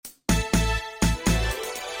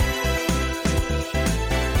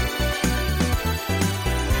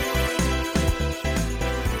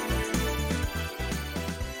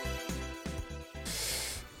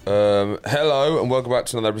Hello and welcome back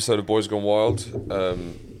to another episode of Boys Gone Wild.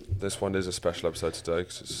 This one is a special episode today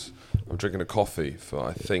because I'm drinking a coffee for,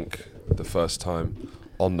 I think, the first time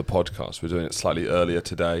on the podcast. We're doing it slightly earlier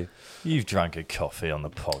today. You've drank a coffee on the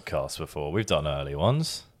podcast before. We've done early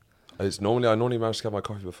ones. I normally manage to get my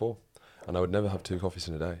coffee before, and I would never have 2 coffees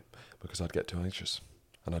in a day because I'd get too anxious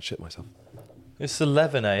and I'd shit myself. It's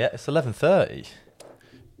 11 a.m. It's 11:30.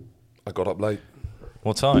 I got up late.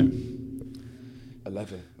 What time?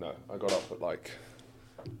 11. No, I got up at like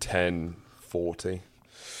 10:40.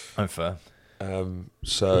 Oh, fair.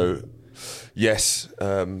 So, yes,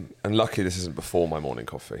 and lucky this isn't before my morning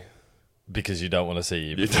coffee. Because you don't want to see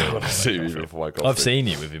you. You don't want to see me before my coffee. I've seen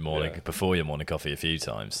you with your morning before your morning coffee a few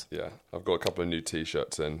times. Yeah, I've got a couple of new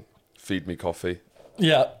T-shirts in. Feed me coffee.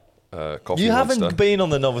 Yeah. Coffee you Monster. haven't been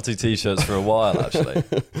on the novelty T-shirts for a while, actually.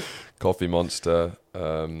 Coffee Monster.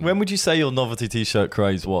 When would you say your novelty T-shirt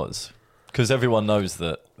craze was? Because everyone knows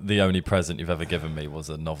that the only present you've ever given me was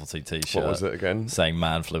a novelty T-shirt. What was it again? Saying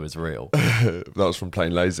 "Man flu is real." That was from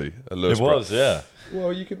Plain Lazy. It was, yeah.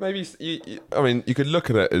 Well, you could maybe... you could look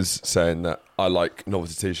at it as saying that I like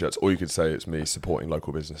novelty T-shirts, or you could say it's me supporting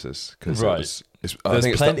local businesses. Right. I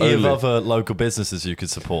There's plenty of other local businesses you could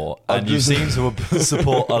support, and you seem to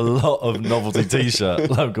support a lot of novelty T-shirt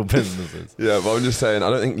local businesses. Yeah, but I'm just saying, I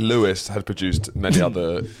don't think Lewis had produced many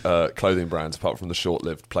other clothing brands apart from the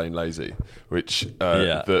short-lived Plain Lazy, which...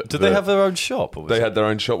 Did they have their own shop? Or They had their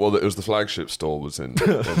own shop. Well, it was the flagship store was in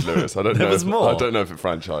Lewis. I don't know. Was more. I don't know if it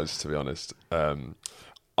franchised, to be honest.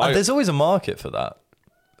 There's always a market for that.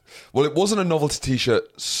 Well, it wasn't a novelty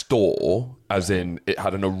T-shirt store, as in it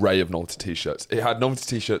had an array of novelty T-shirts. It had novelty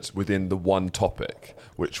T-shirts within the one topic,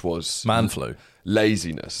 which was Man flu,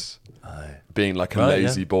 laziness, being like a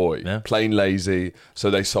lazy boy, plain lazy. So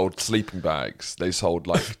they sold sleeping bags. They sold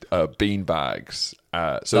like bean bags.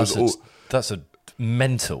 That's a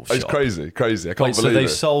mental shop. It's crazy. I can't believe it. So they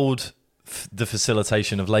sold the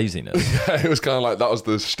facilitation of laziness. It was kind of like that was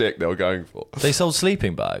the shtick they were going for. They sold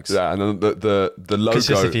sleeping bags. Yeah, and then the logo. It's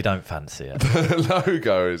just if you don't fancy it. The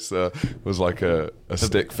logo was like a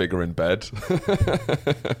stick figure in bed.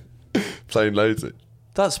 Plain lazy.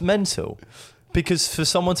 That's mental. Because for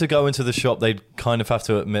someone to go into the shop, they'd kind of have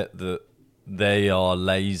to admit that they are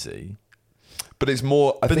lazy. But it's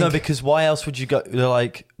more... No, because why else would you go...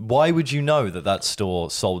 Like, why would you know that store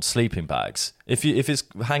sold sleeping bags? If it's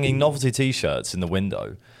hanging novelty T-shirts in the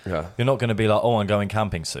window, you're not going to be like, oh, I'm going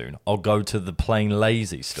camping soon. I'll go to the Plain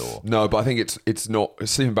Lazy store. No, but I think it's not...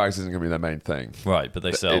 Sleeping bags isn't going to be their main thing. Right, but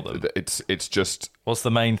they sell them. It's just... What's the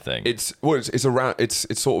main thing? It's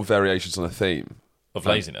sort of variations on a theme. Of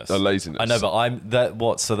laziness. Laziness. I know,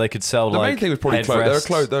 but so they could sell the like... The main thing was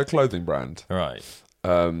probably they're a clothing brand. Right.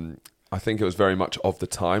 I think it was very much of the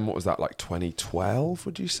time. What was that, like 2012,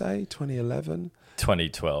 would you say? 2011?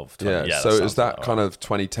 2012. So it was that kind of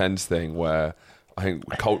 2010s thing where I think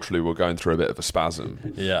culturally we're going through a bit of a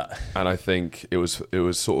spasm. Yeah. And I think it was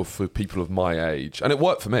sort of for people of my age. And it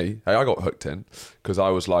worked for me. Hey, I got hooked in because I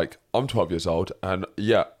was like, I'm 12 years old and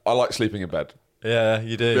I like sleeping in bed. Yeah,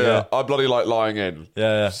 you do. Yeah. I bloody like lying in.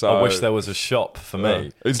 Yeah. So, I wish there was a shop for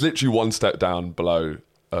me. It's literally one step down below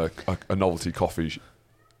a novelty coffee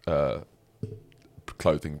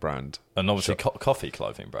clothing brand. A novelty coffee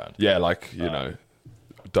clothing brand. Yeah, like,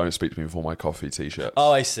 don't speak to me before my coffee T-shirts.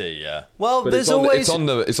 Oh, I see, yeah. Well, but there's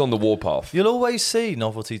it's on the warpath. You'll always see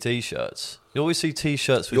novelty T-shirts. You'll always see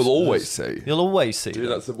T-shirts. You'll always see. Dude,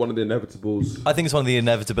 that's one of the inevitables. I think it's one of the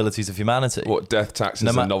inevitabilities of humanity. What, death, taxes,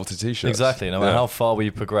 and novelty T-shirts? Exactly. No matter how far we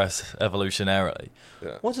progress evolutionarily.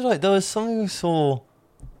 Yeah. There was something I saw.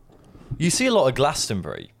 You see a lot of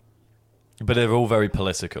Glastonbury. But they're all very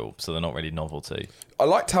political, so they're not really novelty. I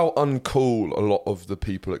liked how uncool a lot of the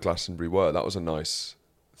people at Glastonbury were. That was a nice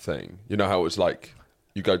thing. You know how it was like,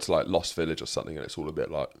 you go to like Lost Village or something and it's all a bit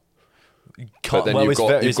like...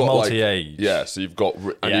 It's multi-age. Like, so you've got...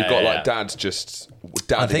 like dads just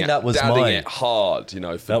dadding it hard,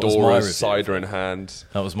 fedora, cider in hand.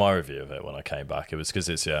 That was my review of it when I came back. It was because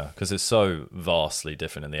it's so vastly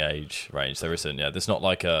different in the age range. There's not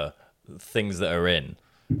like things that are in.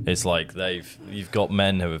 It's like you've got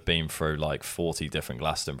men who have been through like 40 different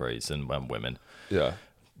Glastonburys and women. Yeah.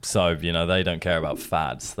 So, they don't care about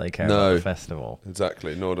fads. They care about the festival.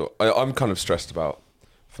 Exactly. I'm kind of stressed about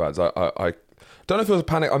fads. I don't know if it was a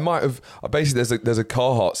panic. I might have... Basically, there's a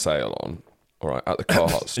Carhartt sale on, all right, at the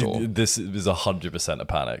Carhartt store. This is 100% a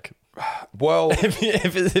panic. Well,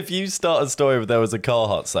 if you start a story where there was a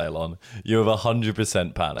Carhartt sale on, you have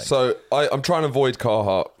 100% panic. so I'm trying to avoid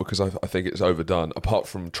Carhartt because I think it's overdone. Apart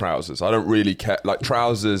from trousers, I don't really care. Like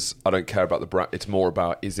trousers, I don't care about the brand. It's more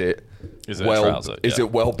about is it well, a trouser? is Yeah.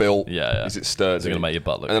 it well built? Yeah. Is it sturdy? Is it gonna make your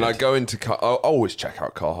butt look And then good? I go into. I always check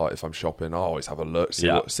out Carhartt if I'm shopping. I always have a look. See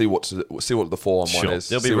Yeah. what the 4-on-1 Sure. is.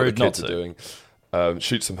 They'll be see what rude the kids not are to. doing.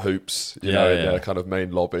 Shoot some hoops, in Yeah. their kind of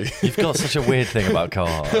main lobby. You've got such a weird thing about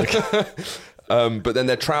Carhartt. But then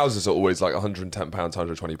their trousers are always like £110,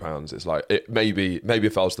 £120. It's like maybe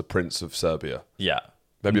if I was the Prince of Serbia, Yeah.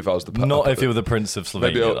 maybe if I was the Not if you were the Prince of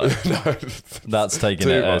maybe Slovenia, though. That's taking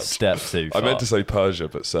Too it a much. step too I far. meant to say Persia,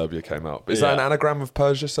 but Serbia came out. Is that an Yeah. anagram of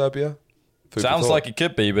Persia, Serbia? Food for Sounds thought. like it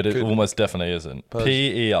could be, but it almost definitely isn't. Persia.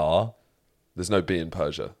 P-E-R-P. There's no B in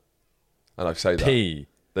Persia, and I say that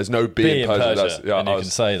there's no B, in Persia. That's, yeah, and you can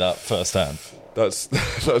say that firsthand. that's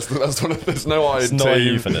one of. There's no I in It's not a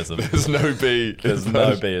team. euphemism. There's no B. There's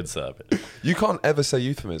no B in Serbia. You can't ever say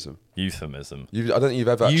euphemism. Euphemism. I don't think you've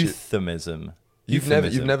ever actually. Euphemism.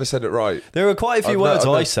 You've never said it right. There are quite a few words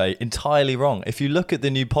I've I never- say entirely wrong. If you look at the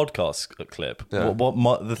new podcast clip, Yeah.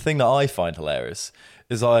 the thing that I find hilarious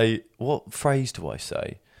is what phrase do I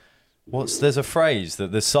say? There's a phrase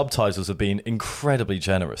that the subtitles have been incredibly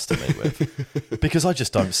generous to me with because I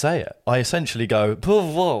just don't say it. I essentially go,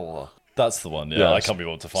 that's the one. Yeah, I can't be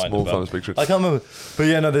able to find small it. thumbs, big trees. I can't remember. But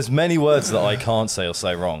yeah, no, there's many words that I can't say or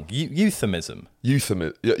say wrong. Euphemism.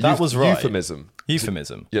 Euphemism. Yeah, That was right. Euphemism.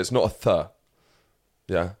 Euphemism. Yeah, it's not a th.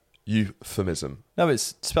 Yeah, euphemism. No,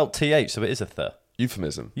 it's spelled TH, so it is a th.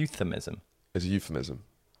 Euphemism. Euphemism. It's a euphemism.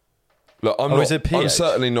 Look, I'm Oh, not. is it I'm PH?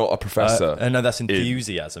 certainly not a professor. No, that's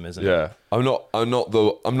enthusiasm, isn't it? Yeah, I'm not going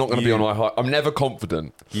to be on my high. I'm never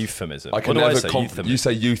confident. Euphemism. I can what do never. I say? You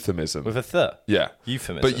say euphemism. With a th. Yeah,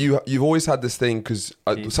 Euphemism. But you've always had this thing because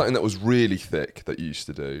something that was really thick that you used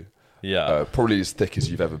to do. Yeah. Probably as thick as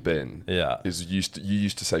you've ever been. Yeah. Is you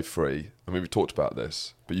used to say free. I mean, we talked about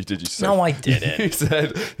this, but you did. You say, No, I didn't. You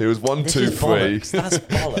said it was 1, 2, is 3. bollocks. That's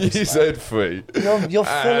bollocks, You man. said free. You're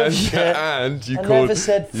full of shit. And you I called never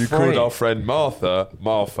said you free. called our friend Martha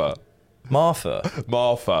Martha.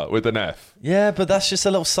 with an F. Yeah, but that's just a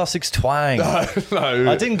little Sussex twang. No,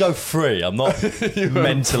 I didn't go free. I'm not went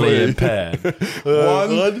mentally free. impaired.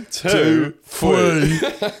 1, 2, 3.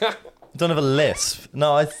 I don't have a lisp.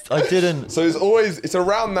 No, I didn't. So it's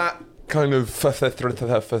around that kind of that's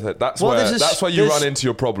Well, where you run into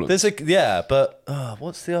your problems. But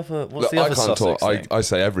what's the other? Look, the I other can't Sussex talk. thing? I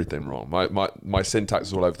say everything wrong. My syntax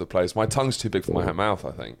is all over the place. My tongue's too big for my mouth,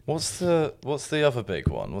 I think. What's the other big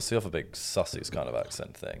one? What's the other big Sussex kind of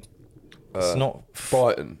accent thing? It's not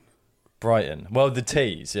Brighton. Well, the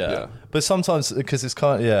T's, yeah. But sometimes because it's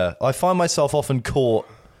kind of I find myself often caught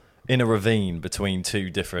in a ravine between two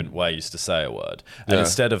different ways to say a word, and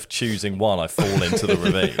instead of choosing one, I fall into the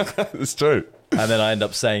ravine, It's true. and then I end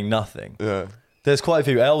up saying nothing. Yeah. There's quite a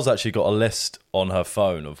few. Elle's actually got a list on her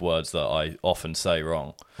phone of words that I often say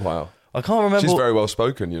wrong. Wow. I can't remember. She's very well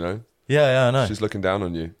spoken, you know. Yeah, I know. She's looking down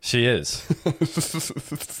on you. She is.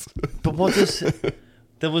 But what does?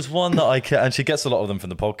 There was one that and she gets a lot of them from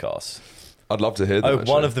the podcast. I'd love to hear them.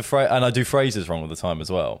 One of the and I do phrases wrong all the time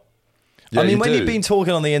as well. Yeah, I mean, you when do. you've been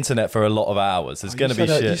talking on the internet for a lot of hours, there's going to be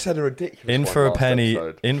shit. You said a ridiculous In one for a last penny,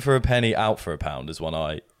 episode. in for a penny, out for a pound is one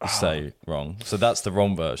I say wrong. So that's the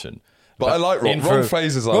wrong version. But I like wrong. In Wrong for-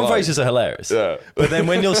 phrases I Wrong like. phrases are hilarious. Yeah. But then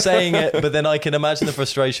when you're saying it, but then I can imagine the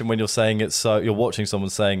frustration when you're saying it you're watching someone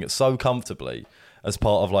saying it so comfortably as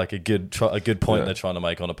part of like a good point they're trying to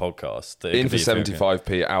make on a podcast. That it In could for be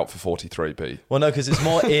 75p, out for 43p. Well, no, because it's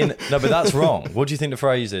more in. No, but that's wrong. What do you think the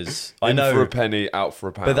phrase is? I In know, for a penny, out for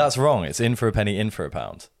a pound. but that's wrong. It's in for a penny, in for a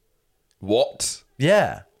pound. What?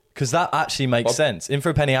 Yeah, because that actually makes sense. In for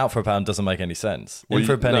a penny, out for a pound doesn't make any sense. In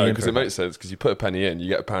for a penny, no, in because for it a pound. makes sense. Because you put a penny in, you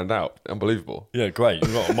get a pound out. Unbelievable. Yeah, great.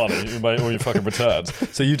 You've got money. You make all your fucking returns.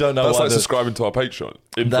 So you don't know That's why like subscribing to our Patreon.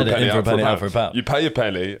 In for a penny, out for a pound. You pay a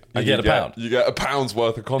penny, and get a pound. You get a pound's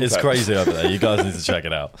worth of content. It's crazy over there. You guys need to check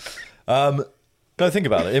it out. No, think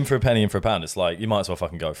about it. In for a penny, in for a pound. It's like you might as well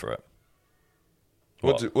fucking go for it.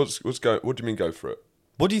 What do you mean go for it?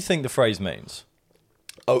 What do you think the phrase means?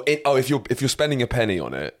 If you're spending a penny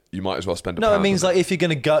on it, you might as well spend a pound. No, it means on like if you're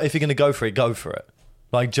gonna go for it, go for it.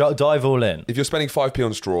 Like dive all in. If you're spending 5p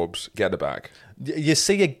on straws, get a bag. You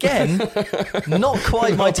see again, not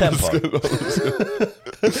quite my tempo.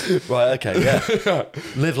 Right, okay, yeah.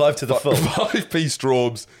 Live life to the full. 5p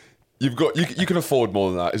straws. You can afford more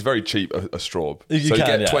than that. It's very cheap a straw. You can,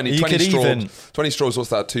 get yeah. 20 You could straws. even- 20 straws. What's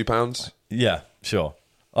that? £2? Yeah, sure.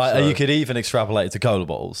 So- You could even extrapolate it to cola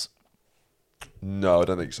bottles. No, I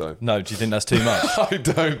don't think so. No, do you think that's too much? I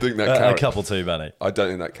don't think that carries. A couple too many. I don't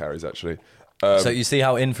think that carries, actually. So you see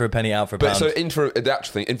how in for a penny, out for a pound. But so the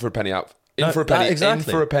actual thing, in for a penny, out. In No, for a penny, exactly. in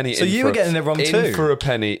for a penny. So you were getting it wrong too. In for a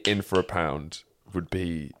penny, in for a pound would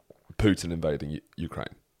be Putin invading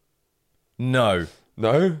Ukraine. No,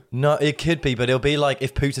 No, it could be, but it'll be like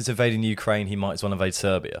if Putin's invading Ukraine, he might as well invade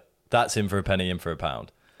Serbia. That's in for a penny, in for a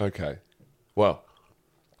pound. Okay. Well,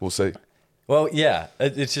 we'll see. Well, yeah,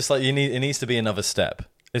 it's just like it needs to be another step.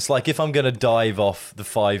 It's like if I'm going to dive off the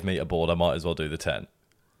 5 meter board, I might as well do the 10.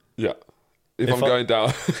 Yeah. If I'm going down,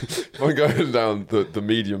 if I'm going down the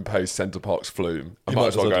medium pace Centre Parks flume, I might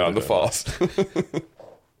as well go down the fast.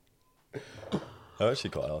 They're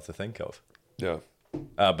actually quite hard to think of. Yeah.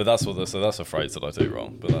 But that's a phrase that I do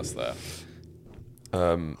wrong. But that's there.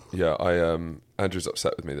 Andrew's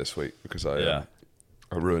upset with me this week because I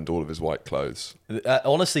ruined all of his white clothes.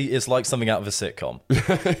 Honestly, it's like something out of a sitcom.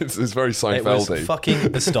 it's very Seinfeldy. It was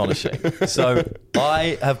fucking astonishing. So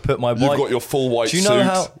I have put my white. You've got your full white suit.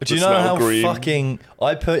 Do you know how green. fucking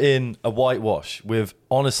I put in a whitewash with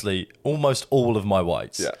honestly almost all of my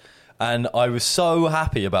whites. Yeah. And I was so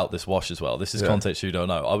happy about this wash as well. This is context you don't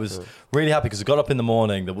know. I was really happy because I got up in the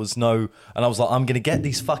morning. There was no, and I was like, I'm going to get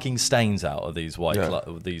these fucking stains out of these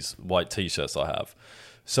white t-shirts I have.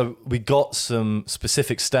 So we got some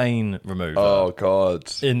specific stain remover. Oh God!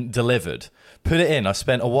 Delivered. Put it in. I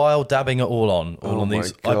spent a while dabbing it all on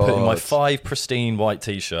these. God. I put in my 5 pristine white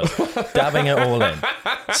t-shirts, dabbing it all in,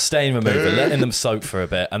 stain remover, letting them soak for a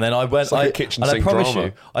bit, and then I went. It's like a kitchen sink I promise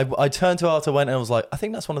drama. you, I turned to Arthur, went, and I was like, I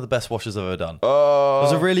think that's one of the best washes I've ever done. Oh. It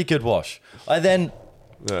was a really good wash. I then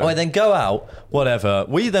go out, whatever.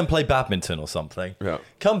 We then play badminton or something. Yeah.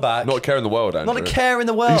 Come back. Not a care in the world, Andrew. Not a care in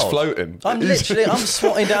the world. He's floating. I'm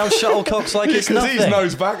swatting down shuttlecocks like it's nothing. He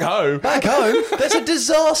knows back home. Back home, there's a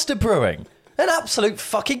disaster brewing. An absolute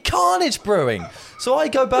fucking carnage brewing. So I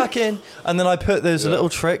go back in, and then there's a little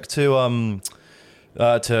trick to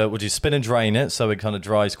would you spin and drain it so it kind of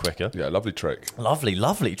dries quicker. Yeah, lovely trick. Lovely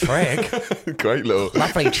trick. Great little...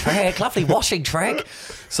 Lovely trick, lovely washing trick.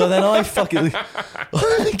 So then I spin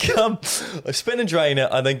and drain it,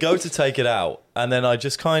 and then go to take it out, and then I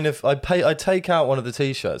just I take out one of the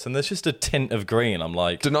t-shirts, and there's just a tint of green. I'm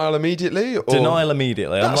like, Denial immediately. Denial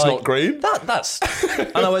immediately. That's not green. That's.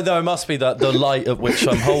 I know there must be the light at which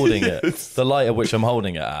I'm holding it. The light at which I'm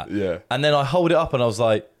holding it at. Yeah. And then I hold it up, and I was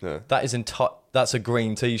like, that is That's a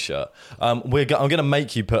green t-shirt. I'm going to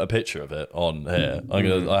make you put a picture of it on here.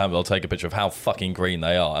 I'll take a picture of how fucking green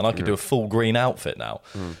they are, and I could do a full green outfit now.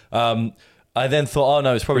 I then thought, oh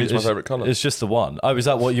no, it's probably my favourite colour. It's just the one. Oh, is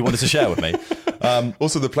that what you wanted to share with me?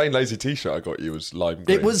 Also, the plain lazy t-shirt I got you was lime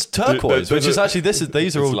green. It was turquoise, which is actually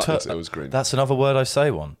these are all. It was green. That's another word I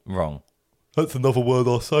say wrong. That's another word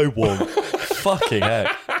I say wrong. Fucking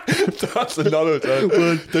heck. That's another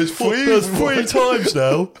word. There's 3 times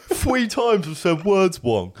now. 3 times I've said words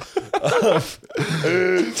wrong.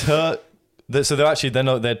 So they're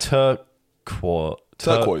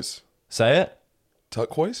turquoise. Say it.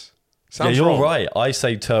 Turquoise? Sounds you're wrong. right. I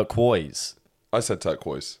say turquoise. I said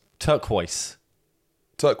turquoise. Turquoise.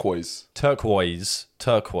 Turquoise. Turquoise.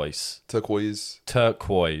 Turquoise. Turquoise.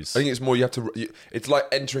 Turquoise. I think it's more you have to... it's like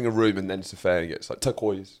entering a room and then surveying it. It's like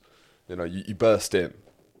turquoise. You burst in.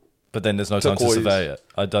 But then there's no time to survey it.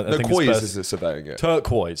 I think turquoise is surveying it.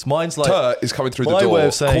 Turquoise. Mine's like... Tur is coming through the door. My way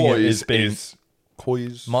of saying it is being...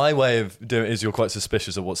 Coise. My way of doing it is you're quite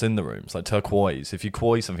suspicious of what's in the room. It's like turquoise. If you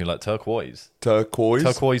coise something like turquoise. Turquoise?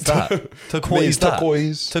 Turquoise that. Turquoise that.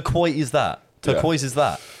 Turquoise. Turquoise that. Turquoise is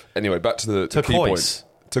that. Anyway, back to the key point.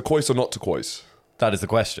 Turquoise or not turquoise? That is the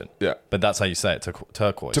question. Yeah. But that's how you say it.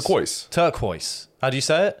 Turquoise. Turquoise. Turquoise. How do you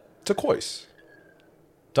say it? Turquoise.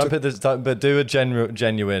 But do a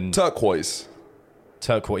genuine... Turquoise.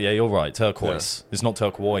 Turquoise. Yeah, you're right. Turquoise. It's not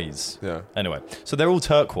turquoise. Yeah. Anyway, so they're all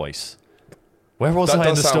turquoise. Where was I in the That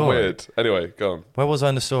does sound story? weird. Anyway, go on. Where was I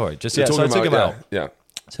in the story? So I took him out. Yeah.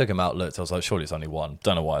 Took him out, looked. I was like, surely it's only one.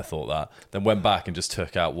 Don't know why I thought that. Then went back and just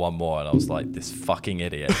took out one more, and I was like, this fucking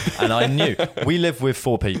idiot. And I knew. We live with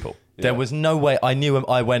 4 people. Yeah. There was no way. I knew him.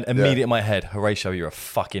 I went immediately in my head, Horatio, you're a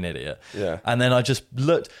fucking idiot. Yeah. And then I just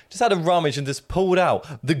looked, just had a rummage and just pulled out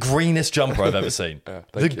the greenest jumper I've ever seen.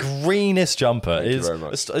 Greenest jumper. Thank you very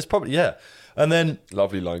much. It's probably, yeah. And then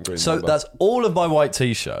lovely lime green. So that's all of my white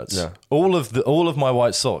t-shirts. Yeah. All of my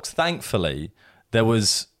white socks. Thankfully,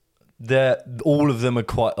 all of them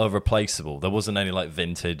are replaceable. There wasn't any like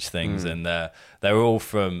vintage things in there. They were all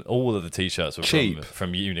all of the t-shirts were cheap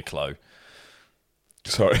from Uniqlo.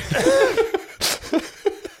 Sorry.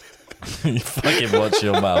 You fucking watch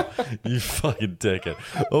your mouth. You fucking dickhead.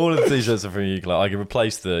 All of the t-shirts are from Uniqlo. I can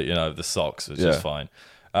replace the socks, which is fine.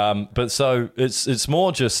 But so it's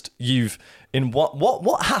more just you've in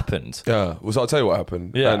what happened? Yeah. Well, so I'll tell you what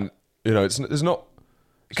happened. Yeah. And there's not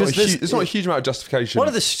Because it's not a huge amount of justification. One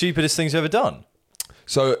of the stupidest things you've ever done.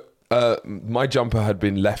 So my jumper had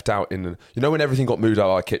been left out in, when everything got moved out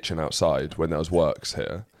of our kitchen outside when there was works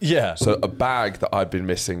here. Yeah. So a bag that I'd been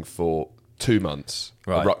missing for 2 months,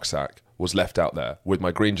 a rucksack, was left out there with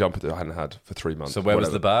my green jumper that I hadn't had for 3 months. So where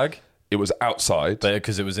was the bag? It was outside.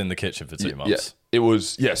 Because it was in the kitchen for 2 months. Yeah, it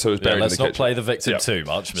was. Yeah, so it was buried in the let's kitchen. not play the victim too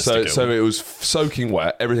much, Mr. So it was soaking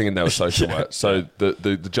wet. Everything in there was soaking wet. So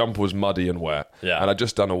the jumper was muddy and wet. Yeah. And I'd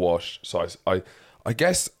just done a wash. So I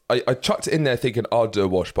guess I chucked it in there thinking I'll do a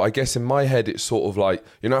wash. But I guess in my head it's sort of like,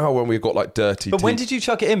 how when we've got like dirty But when did you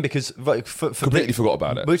chuck it in? Because completely forgot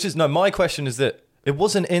about it. My question is that it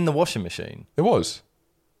wasn't in the washing machine. It was.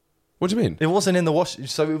 What do you mean? It wasn't in the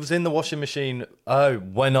so it was in the washing machine.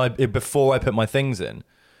 Before I put my things in.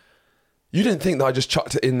 You didn't think that I just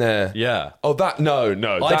chucked it in there? Yeah. Oh, no.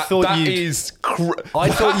 I thought you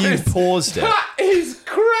paused it. That is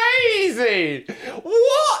crazy.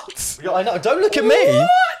 What? I know. Don't look at me.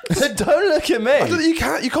 What? Don't look at me.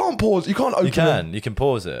 You can't pause. You can't open it. You can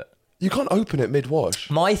pause it. You can't open it mid-wash.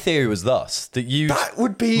 My theory was thus that you. That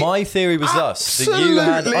would be. My theory was thus that you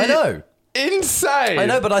had. I know. Insane. I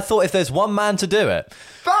know, but I thought if there's one man to do it.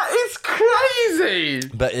 That is crazy.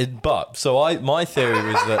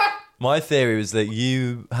 My theory was that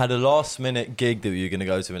you had a last minute gig that you were going to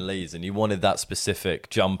go to in Leeds and you wanted that specific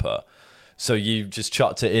jumper. So you just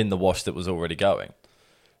chucked it in the wash that was already going.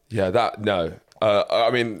 Yeah, no.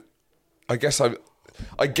 I guess I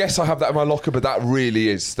have that in my locker, but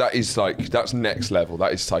that's next level.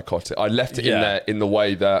 That is psychotic. I left it in there in the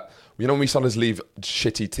way that, when we sometimes leave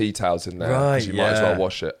shitty tea towels in there, because you might as well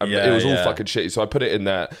wash it. And it was all fucking shitty, so I put it in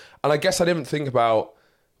there. And I guess I didn't think about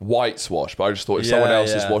white's wash, but I just thought if someone else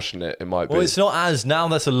is washing it, it might be. Well, it's not as, now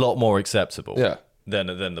that's a lot more acceptable. Yeah.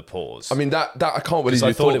 Than the pause. I mean, that I can't believe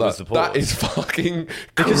you thought it was the pause. That is fucking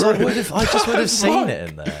because I just would have seen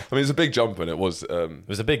it in there. I mean, it's a big jumper, and it was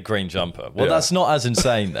a big green jumper. Well, that's not as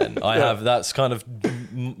insane then. That's kind of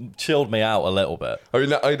chilled me out a little bit. I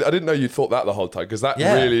mean, I didn't know you thought that the whole time, because that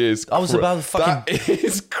really is. I was about to fucking. That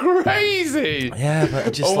is crazy. Yeah,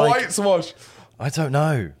 but just white's wash. I don't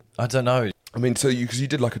know. I mean, so because you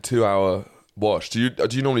did like a 2-hour. Wash. Do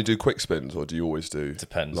you normally do quick spins, or do you always do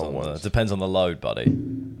depends long ones? Depends on the load, buddy.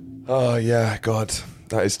 Oh yeah, God,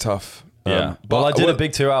 that is tough. Yeah, but I did a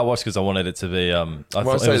big 2-hour wash because I wanted it to be. I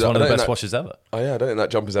thought it was one of the best washes ever. Oh yeah, I don't think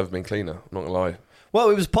that jumper's ever been cleaner. I'm not gonna lie. Well,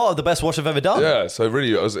 it was part of the best wash I've ever done. Yeah, so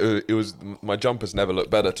really, it was my jumpers never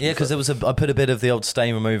looked better. Yeah, because I put a bit of the old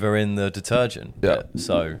stain remover in the detergent. Yeah.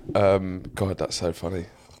 So. God, that's so funny.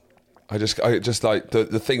 I just like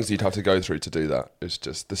the things you'd have to go through to do that. It's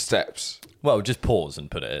just the steps. Well, just pause and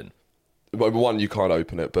put it in. Well, one, you can't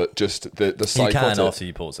open it, but just the psychotic. You can after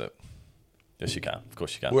you pause it. Yes, you can. Of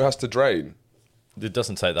course you can. Well, it has to drain. It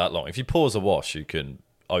doesn't take that long. If you pause a wash, you can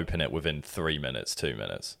open it within 3 minutes, 2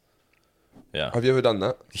 minutes. Yeah. Have you ever done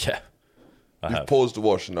that? Yeah. You've paused a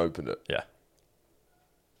wash and opened it? Yeah.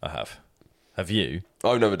 I have. Have you?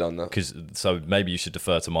 I've never done that. So maybe you should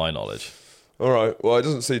defer to my knowledge. All right. Well, it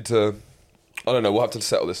doesn't seem to. I don't know. We'll have to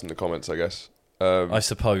settle this in the comments, I guess. I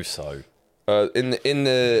suppose so. In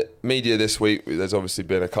the media this week, there's obviously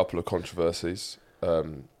been a couple of controversies.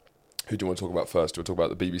 Who do you want to talk about first? Do you want to talk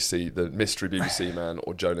about the BBC, the mystery BBC man,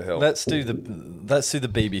 or Jonah Hill? Let's do the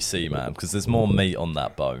BBC man, because there's more meat on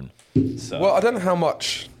that bone. So. Well, I don't know how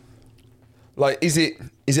much. Like, is it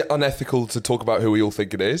unethical to talk about who we all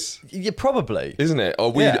think it is? Yeah, probably. Isn't it? Are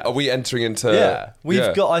we entering into? Yeah,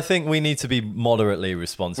 I think we need to be moderately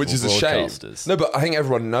responsible. Which is a shame. No, but I think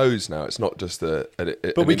everyone knows now. It's not just an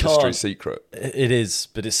industry secret. It is,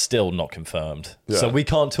 but it's still not confirmed. Yeah. So we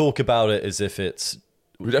can't talk about it as if it's.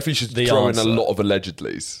 We definitely should throw in a lot of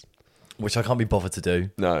allegedlys, which I can't be bothered to do.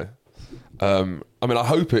 No, I mean, I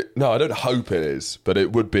hope it. No, I don't hope it is, but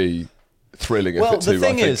it would be thrilling if it's who I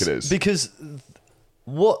think it is. Because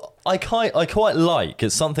what I quite like,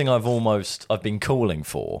 it's something I've been calling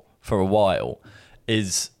for a while,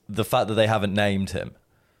 is the fact that they haven't named him.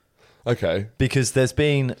 Okay. Because there's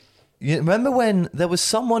been, you remember when there was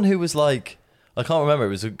someone who was like, I can't remember, it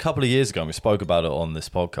was a couple of years ago and we spoke about it on this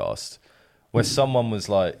podcast, where someone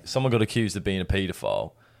got accused of being a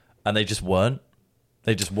paedophile and they just weren't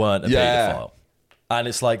a paedophile. And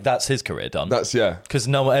it's like, that's his career done. That's, yeah. Because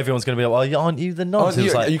everyone's going to be like, well, aren't you the nonce? Aren't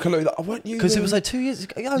you, like, you can look like, weren't you? Because it was like 2 years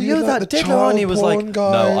ago. Oh, you're you're like that the diddler, aren't you? He was like, child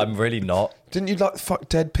porn no, guy. I'm really not. Didn't you like fuck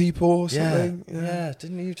dead people or something? Yeah,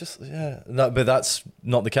 didn't you just, No, but that's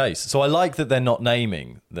not the case. So I like that they're not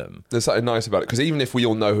naming them. There's something nice about it, because even if we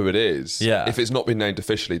all know who it is, Yeah. if it's not been named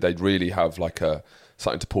officially, they'd really have like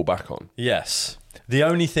something to pull back on. Yes. The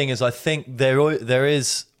only thing is, I think there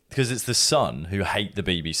is, because it's the Sun who hate the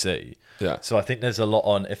BBC. Yeah. So I think there's a lot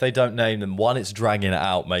on, if they don't name them, one, it's dragging it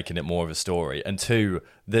out, making it more of a story. And two,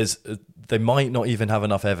 they might not even have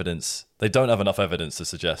enough evidence. They don't have enough evidence to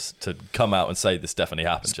suggest, to come out and say this definitely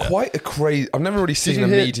happened. It's quite a crazy, I've never really seen a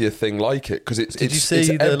media thing like it, because it's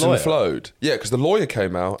ebbed and flowed. Yeah, because the lawyer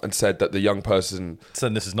came out and said that the young person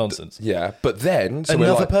said this is nonsense. Yeah, but then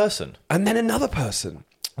another person. And then another person.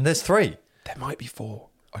 And there's 3. There might be 4.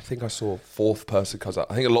 I think I saw a 4th person because I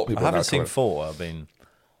think a lot of people I haven't seen 4.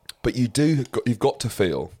 But you've got to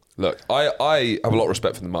feel. Look, I have a lot of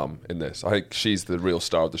respect for the mum in this. I think she's the real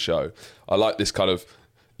star of the show. I like this kind of,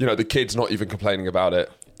 the kid's not even complaining about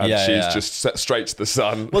it, and she's just set straight to the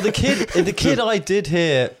sun. Well, the kid I did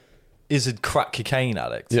hear is a crack cocaine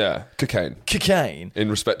addict. Yeah, cocaine. Cocaine.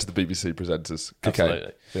 In respect to the BBC presenters,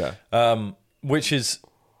 cocaine. Absolutely. Yeah. Which is,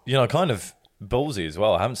 kind of ballsy as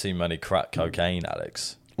well. I haven't seen many crack cocaine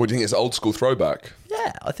addicts. What do you think? It's old school throwback.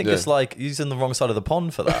 Yeah, I think it's like he's on the wrong side of the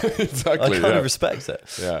pond for that. Exactly. I kind of respect it.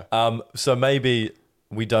 Yeah. So maybe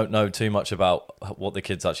we don't know too much about what the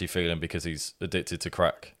kid's actually feeling because he's addicted to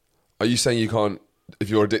crack. Are you saying you can't, if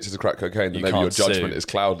you're addicted to crack cocaine, then maybe your judgment is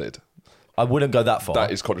clouded? I wouldn't go that far.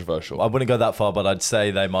 That is controversial. I wouldn't go that far, but I'd say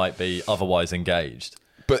they might be otherwise engaged.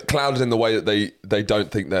 But clouded in the way that they don't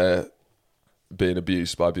think they're being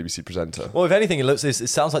abused by a BBC presenter. Well, if anything, it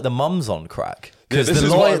sounds like the mum's on crack. Because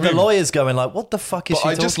Yeah, the lawyer's going like, what the fuck is she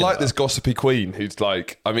talking about? I just like this gossipy queen who's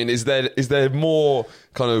like, I mean, is there more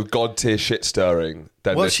kind of god tier shit stirring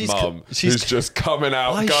than this mum who's just coming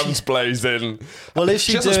out guns blazing? Well, is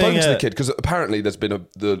she hasn't doing spoken to the kid because apparently there's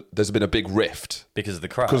been a big rift because of the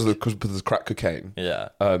crack, because of the crack cocaine. Yeah.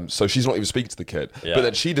 So she's not even speaking to the kid, Yeah. but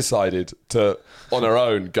then she decided to on her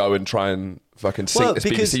own go and try and fucking sink this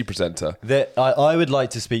BBC presenter. I would like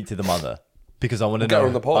to speak to the mother. Because I want to know. Get her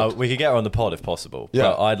on the pod. We could get her on the pod if possible. Yeah.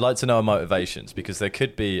 But I'd like to know her motivations because there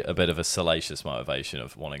could be a bit of a salacious motivation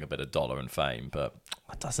of wanting a bit of dollar and fame, but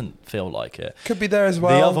it doesn't feel like it. Could be there as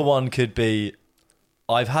well. The other one could be,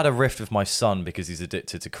 I've had a rift with my son because he's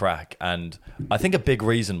addicted to crack, and I think a big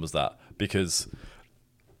reason was that because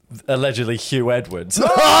allegedly Hugh Edwards.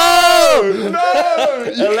 No!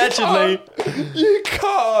 Allegedly. You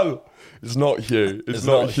can't. It's not Hugh. It's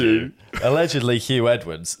not Hugh. Allegedly Hugh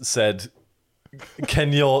Edwards said,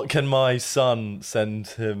 Can my son send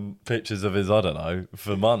him pictures of his, I don't know,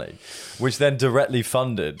 for money? Which then directly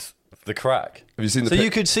funded the crack. Have you seen the So you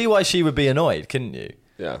could see why she would be annoyed, couldn't you?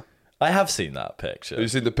 Yeah. I have seen that picture. Have you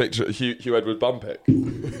seen the picture of Hugh Edwards bum pic?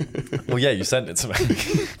 Well, yeah, you sent it to me.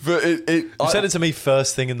 But You sent it to me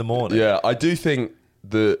first thing in the morning. Yeah, I do think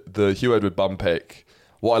the Hugh Edwards bum pic,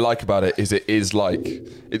 what I like about it is like,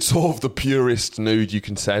 it's sort of the purest nude you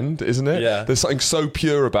can send, isn't it? Yeah. There's something so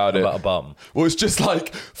pure about it. About a bum. Well, it's just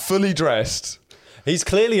like fully dressed. He's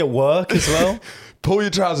clearly at work as well. Pull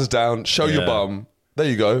your trousers down, show your Yeah. bum. There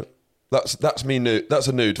you go. That's me nude. That's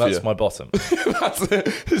a nude for you. That's my bottom. That's it.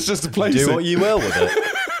 It's just a place. Do what you will with it.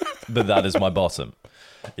 But that is my bottom.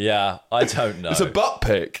 Yeah, I don't know. It's a butt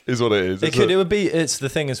pic, is what it is. It's the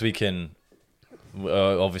thing is we can...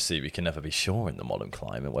 obviously, we can never be sure in the modern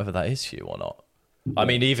climate whether that is you or not. I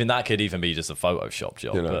mean, even that could even be just a Photoshop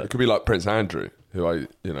job. It could be like Prince Andrew, who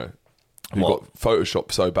got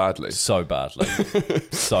photoshopped so badly. So badly.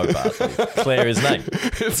 Clear his name.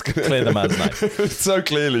 Clear the man's name. It's so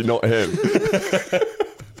clearly not him.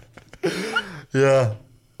 Yeah.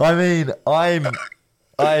 I mean,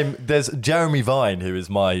 there's Jeremy Vine, who is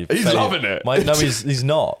my... He's loving it. No, he's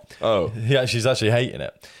not. Oh. He's actually hating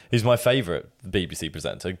it. He's my favourite BBC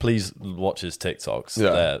presenter. Please watch his TikToks.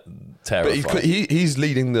 Yeah. They're terrifying. But he's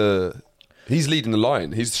leading the... He's leading the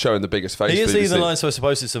line. He's showing the biggest face. He is BBC. leading the line, so I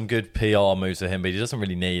suppose it's some good PR moves for him, but he doesn't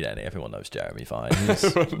really need any. Everyone knows Jeremy Vine.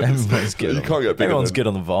 Everyone's good. You can't get bigger Everyone's than- good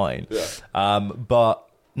on the Vine. Yeah. But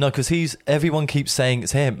no, because everyone keeps saying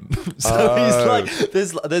it's him. So he's like,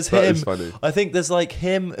 there's That him. is funny. I think there's like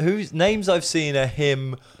him. Whose names I've seen are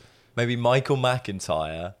him, maybe Michael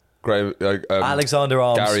McIntyre, Graham, Alexander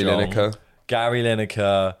Armstrong, Gary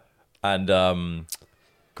Lineker, and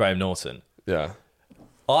Graham Norton. Yeah.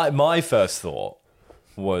 My first thought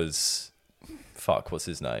was, what's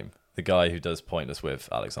his name? The guy who does Pointless with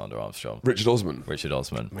Alexander Armstrong. Richard Osman. Richard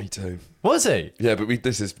Osman. Me too. Was he? Yeah, but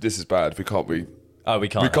this is bad. We can't be. Oh, we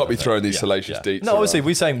can't. We can't be throwing these salacious deets. No, obviously,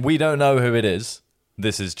 we're saying we don't know who it is.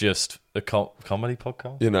 This is just a comedy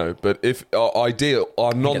podcast. You know, but if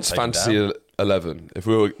our nonce fantasy 11, if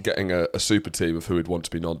we were getting a super team of who would want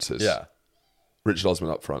to be nonces, Richard Osman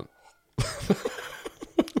up front.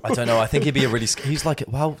 I don't know. I think he'd be a really. He's like,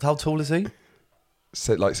 how tall is he?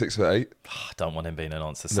 Like 6'8". I don't want him being a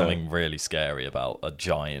nonce. There's something really scary about a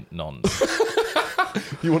giant nonce.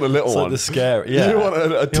 You want a little one. The scary, yeah. You want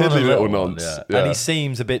a tiddly little nonce. Yeah. And he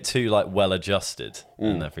seems a bit too like well adjusted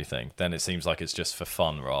and everything. Then it seems like it's just for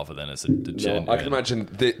fun rather than as a genuine. I can imagine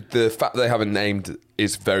the fact that they haven't named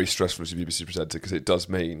is very stressful as a BBC presenter because it does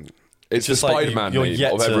mean it's the Spider-Man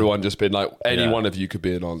meme of everyone just being like, any one of you could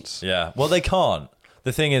be a nonce. Yeah. Well, they can't.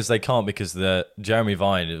 The thing is, they can't because Jeremy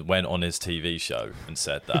Vine went on his TV show and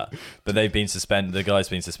said that, but they've been suspended. The guy's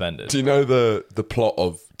been suspended. Do you know the plot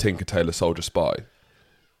of Tinker Tailor Soldier Spy?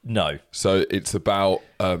 No. So it's about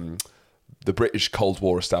the British Cold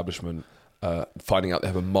War establishment finding out they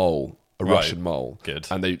have a mole, a Russian mole. Good.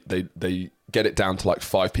 And they get it down to like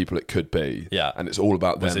 5 people it could be. Yeah. And it's all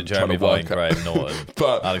about them. Was it Jeremy trying Vine, to work Graham Norton?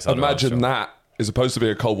 But Alexander imagine Armstrong. that. As opposed to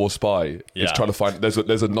being a Cold War spy, it's trying to find there's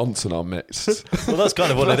a nonce in our midst. Well, that's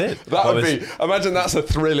kind of what it is. That would be. Imagine that's a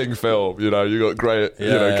thrilling film. You know, you got great.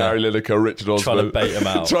 Gary Lineker, Richard Osman, trying to bait him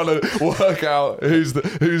out, trying to work out who's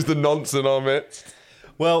the nonce in our midst.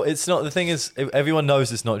 Well, it's not. The thing is, everyone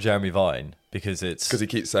knows it's not Jeremy Vine because he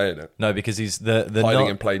keeps saying it. No, because he's the hiding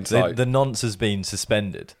in plain sight. The nonce has been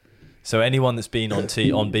suspended. So anyone that's been on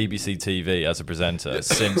BBC TV as a presenter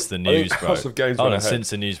since the news broke, House of Games since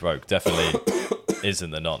the news broke, definitely isn't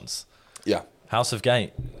the nonce. Yeah. House of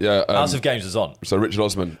Games. Yeah. House of Games was on. So Richard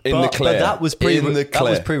Osman in the clear. But that was that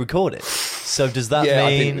was pre-recorded. So does that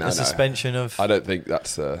mean a suspension of? I don't think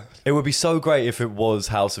that's. It would be so great if it was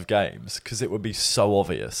House of Games because it would be so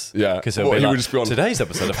obvious. Yeah. Because it would be like, today's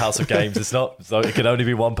episode of House of Games. It's not. So it could only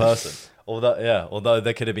be one person. Although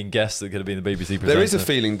there could have been guests that could have been the BBC presenter. There is a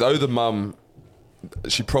feeling though the mum,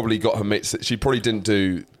 she probably got her mitts. She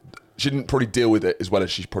didn't probably deal with it as well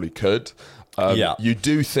as she probably could. You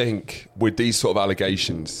do think with these sort of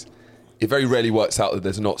allegations, it very rarely works out that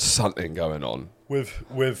there's not something going on with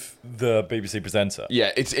the BBC presenter.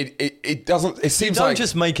 Yeah, it doesn't. It seems don't like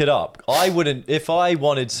just make it up. I wouldn't if I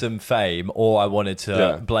wanted some fame or I wanted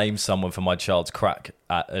to blame someone for my child's crack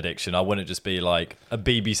addiction. I wouldn't just be like a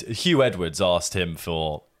BBC. Hugh Edwards asked him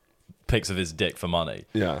for pics of his dick for money.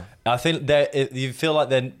 Yeah, I think you feel like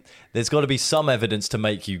there's got to be some evidence to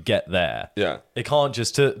make you get there. Yeah, it can't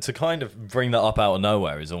just to kind of bring that up out of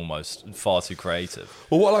nowhere is almost far too creative.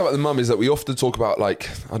 Well, what I like about the mum is that we often talk about like,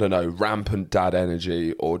 I don't know, rampant dad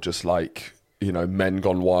energy or just like, you know, men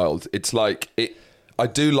gone wild. It's like I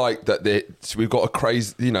do like that we've got a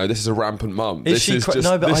crazy, you know, this is a rampant mum. Is she crazy?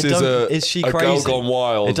 Is she crazy? A girl gone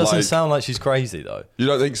wild. It doesn't sound like she's crazy though. You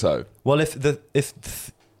don't think so? Well,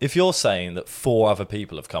 if you're saying that 4 other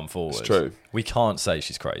people have come forward, it's true. We can't say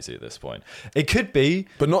she's crazy at this point. It could be,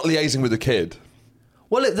 but not liaising with the kid.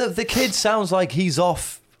 Well, the kid sounds like he's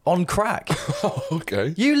off on crack.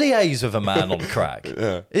 Okay. You liaise with a man on crack.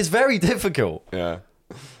 Yeah. It's very difficult. Yeah.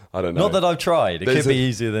 I don't know. Not that I've tried. It could be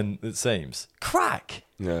easier than it seems. Crack.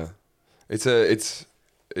 Yeah. It's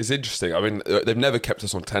interesting. I mean, they've never kept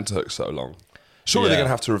us on tenterhooks so long. Surely they're going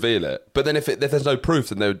to have to reveal it. But then if there's no proof,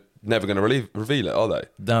 then they're never going to reveal it, are they?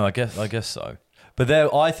 No, I guess so. But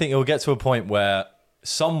I think it'll get to a point where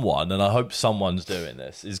someone, and I hope someone's doing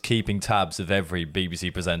this, is keeping tabs of every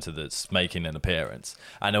BBC presenter that's making an appearance.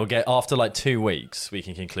 And it'll get, after like 2 weeks, we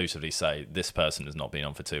can conclusively say this person has not been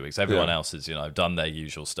on for 2 weeks. Everyone else has, done their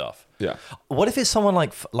usual stuff. Yeah. What if it's someone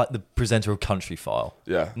like the presenter of Country File?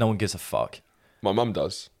 Yeah. No one gives a fuck. My mum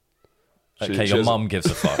does. Okay, your mum gives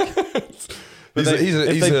a fuck. He's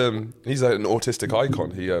an autistic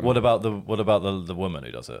icon. What about the woman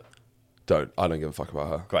who does it? I don't give a fuck about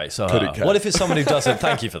her. Great. So what if it's someone who doesn't?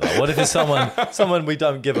 Thank you for that. What if it's someone we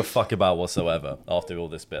don't give a fuck about whatsoever after all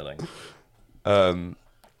this billing? It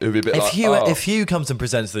would be a bit if Hugh comes and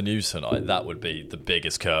presents the news tonight, that would be the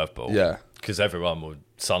biggest curveball. Yeah, because everyone would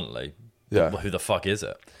suddenly. Yeah. Who the fuck is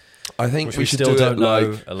it? I think we should still do don't it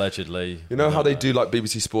know. Like, allegedly, you know how they do like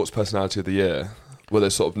BBC Sports Personality of the Year, where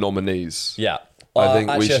there's sort of nominees. Yeah. I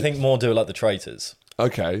think more do it like the traitors.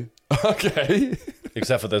 Okay.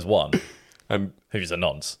 Except for there's one. And who's a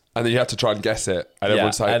nonce. And then you have to try and guess it. And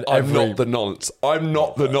everyone's saying, I'm not the nonce. I'm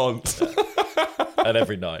not the nonce. And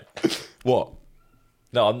every night. What?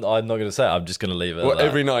 No, I'm not going to say it. I'm just going to leave it at that.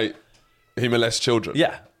 Every night he molests children?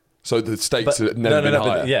 Yeah. So the stakes have never been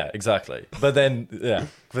higher? Yeah, exactly. But then,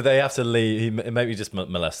 But they have to leave. Maybe just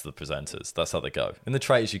molest the presenters. That's how they go. In the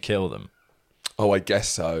traitors, you kill them. Oh, I guess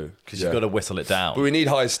so. Because you've got to whittle it down. But we need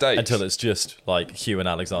high stakes. Until it's just like Hugh and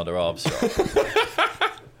Alexander Armstrong.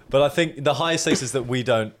 But I think the highest stakes is that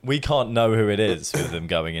we can't know who it is with them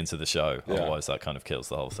going into the show. Yeah. Otherwise, that kind of kills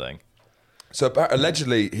the whole thing. So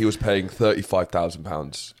allegedly, he was paying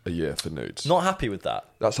 £35,000 a year for nudes. Not happy with that.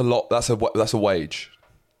 That's a lot. That's a wage.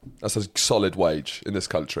 That's a solid wage in this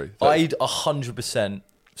country. I'd 100%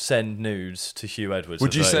 send nudes to Hugh Edwards.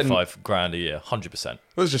 Would you send $35,000 a year? 100%.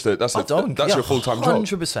 That's your full-time job.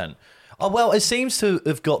 100%. Oh, well, it seems to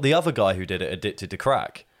have got the other guy who did it addicted to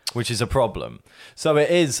crack, which is a problem. So it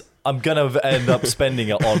is, I'm going to end up spending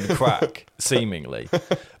it on crack, seemingly.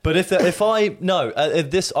 But I'd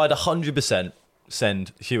 100%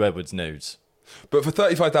 send Hugh Edwards nudes. But for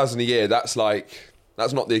 $35,000 a year, that's not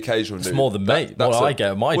the occasional nude. It's more than me. I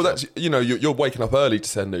get at my job. That's, you're waking up early to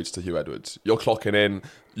send nudes to Hugh Edwards. You're clocking in.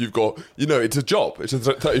 You've got, it's a job. It's a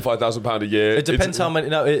 £35,000 a year. It depends how many.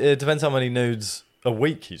 No, it depends how many nudes a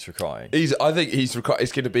week he's requiring. I think it's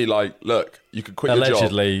going to be like, look, you could quit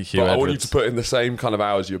Allegedly, your job, Hugh but Edwards. I want you to put in the same kind of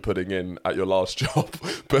hours you're putting in at your last job,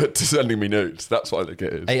 but to sending me nudes. That's what I think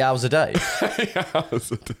it is. 8 hours a day. 8 hours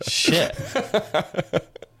a day. Shit.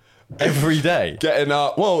 Every day. Getting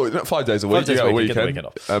up. Well, 5 days a week. You get a weekend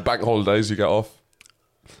off. Bank holidays, you get off.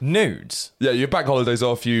 Nudes. Yeah, your bank holidays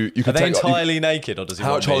off. You can Are they take entirely naked, or does he?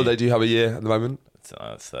 How much holiday do you have a year at the moment?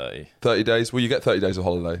 30. 30 days. Well, you get 30 days of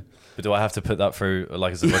holiday. But do I have to put that through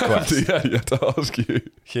like as a request? You have to ask you.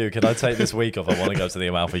 Hugh, can I take this week off? I want to go to the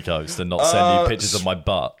Amalfi Coast and not send you pictures of my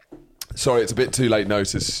butt. Sorry, it's a bit too late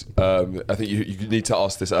notice. I think you need to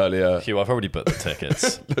ask this earlier. Hugh, I've already booked the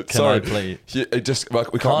tickets. Sorry, I please? We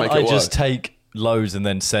can't make it I work. just take loads and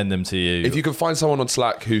then send them to you? If you can find someone on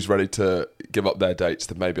Slack who's ready to give up their dates,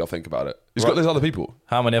 then maybe I'll think about it. There's other people.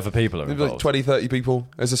 How many other people are maybe involved? Like 20, 30 people.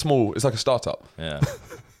 It's like a startup. Yeah.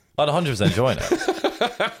 I'd 100% join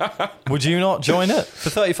it. Would you not join it? For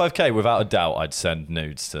 35k, without a doubt, I'd send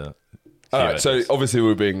nudes to... Alright, so obviously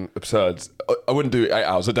we're being absurd. I wouldn't do 8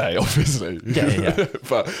 hours a day, obviously. Yeah.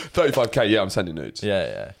 But 35k, yeah, I'm sending nudes.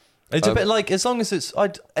 Yeah. It's a bit like, as long as it's...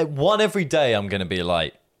 one every day, I'm going to be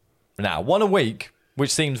like... Now, one a week,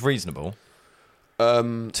 which seems reasonable.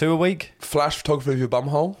 2 a week? Flash photography of your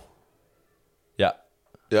bumhole? Yeah.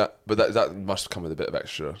 Yeah, but that must come with a bit of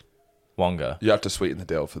extra... Wonga. You have to sweeten the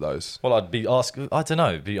deal for those. Well, I'd be asking... I don't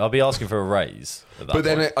know. I'd be asking for a raise at that But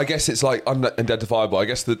then point. I guess it's like unidentifiable. I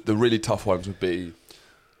guess the really tough ones would be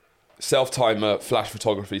self-timer, flash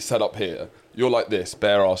photography set up here. You're like this,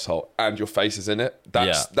 bare arsehole, and your face is in it.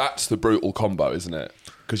 That's the brutal combo, isn't it?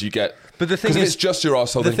 Because you get... But the thing is... if it's just your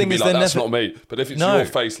arsehole, then you can be like, that's not me. But if it's your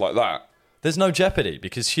face like that... There's no jeopardy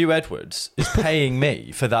because Hugh Edwards is paying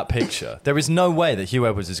me for that picture. There is no way that Hugh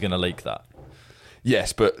Edwards is going to leak that.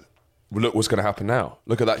 Yes, but... Look what's going to happen now.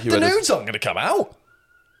 Look at that. The nudes aren't going to come out.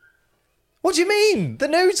 What do you mean? The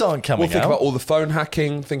nudes aren't coming out. Well, think about all the phone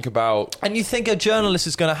hacking. Think about... And you think a journalist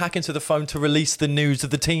is going to hack into the phone to release the nudes of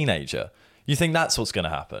the teenager? You think that's what's going to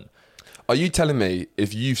happen? Are you telling me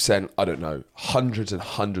if you've sent, I don't know, hundreds and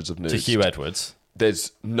hundreds of nudes... To Hugh Edwards?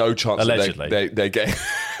 There's no chance allegedly. that they're getting...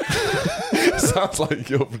 Sounds like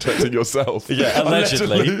you're protecting yourself. Yeah,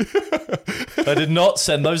 allegedly. I did not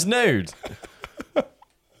send those nudes.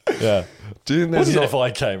 Yeah. Do you think what if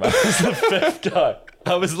I came out as the fifth guy?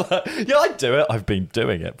 I was like, yeah, I'd do it. I've been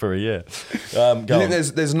doing it for a year. Do you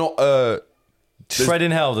think there's not a... Tread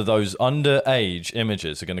in hell that those underage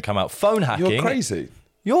images are going to come out. Phone hacking. You're crazy.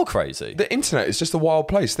 You're crazy. The internet is just a wild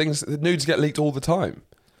place. The nudes get leaked all the time.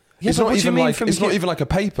 Yeah, it's not even like a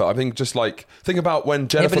paper. I think just like... Think about when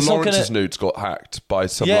Jennifer Lawrence's nudes got hacked by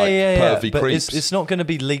some pervy creeps. It's not going to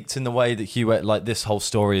be leaked in the way that this whole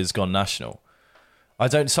story has gone national.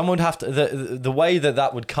 Someone would have to... The way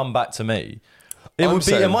that would come back to me...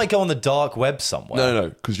 It might go on the dark web somewhere. No,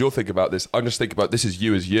 because you're thinking about this. I'm just thinking about this is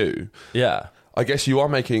you as you. Yeah. I guess you are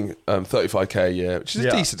making 35k a year, which is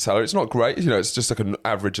a decent salary. It's not great. It's just like an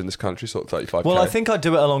average in this country, sort of 35k. Well, I think I'd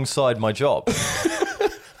do it alongside my job.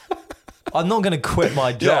 I'm not going to quit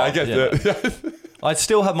my job. Yeah, I get that. I'd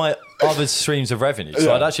still have my other streams of revenue,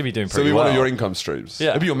 so I'd actually be doing pretty well. So it'd be one of your income streams.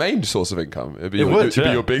 Yeah. It'd be your main source of income. It'd be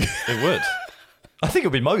your big... It would. I think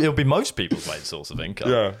it'll be most people's main source of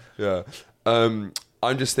income. Yeah.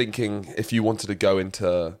 I'm just thinking if you wanted to go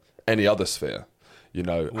into any other sphere,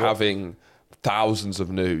 having thousands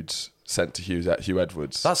of nudes sent to Hugh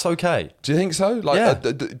Edwards. That's okay. Do you think so? Like,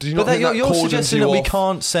 do you not think that you're suggesting that we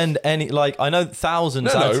can't send any... I know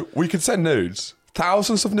thousands... No, we could send nudes.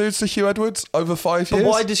 Thousands of nudes to Hugh Edwards over 5 years. But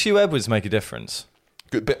why does Hugh Edwards make a difference?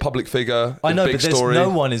 Good bit public figure. I know, big but there's story. no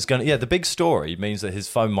one is going to... Yeah, the big story means that his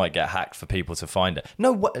phone might get hacked for people to find it.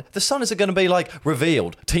 No, the Sun is going to be like,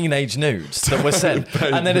 revealed, teenage nudes that were sent.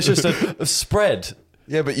 And then it's just a spread.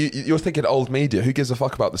 Yeah, but you're thinking old media. Who gives a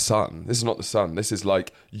fuck about the Sun? This is not the Sun. This is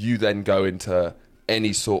like, you then go into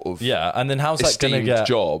any sort of and then how's that going to get...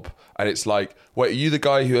 job, and it's like, wait, are you the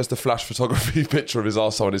guy who has the flash photography picture of his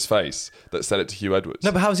arsehole on his face that sent it to Hugh Edwards?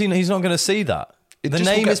 No, but how's he's not going to see that? The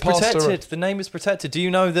name is protected. The name is protected. Do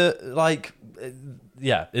you know that, like,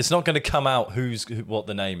 it's not going to come out what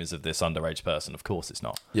the name is of this underage person. Of course it's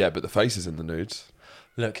not. Yeah, but the face is in the nudes.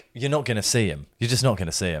 Look, you're not going to see him. You're just not going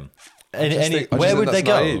to see him. Where would they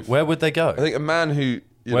go? Naive. Where would they go? I think a man who...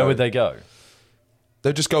 Where would they go?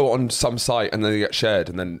 They'll just go on some site and then they get shared,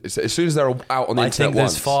 and then as soon as they're out on the internet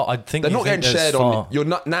once, they're not getting shared on. Your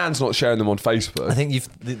Nan's not sharing them on Facebook. I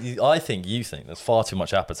think you think there's far too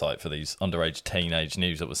much appetite for these underage teenage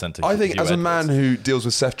news that was sent to. I think as a man who deals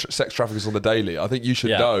with sex traffickers on the daily, I think you should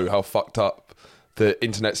know how fucked up the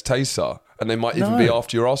internet's tastes are, and they might even be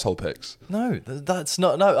after your arsehole pics. No, that's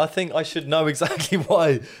not. No, I think I should know exactly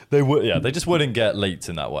why they would. Yeah, they just wouldn't get leaked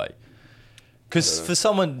in that way. Because for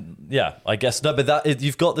someone, I guess, no, but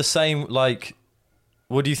you've got the same, like,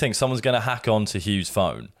 what do you think? Someone's going to hack onto Hugh's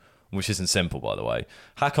phone, which isn't simple, by the way.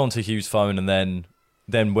 Hack onto Hugh's phone, and then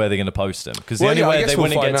where they're going to post him? Because the only way they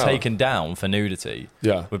wouldn't get taken down for nudity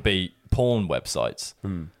would be porn websites.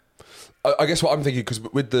 I guess what I'm thinking, because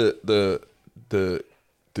with the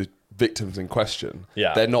victims in question,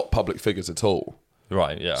 they're not public figures at all.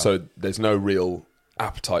 Right, yeah. So there's no real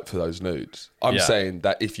appetite for those nudes. I'm saying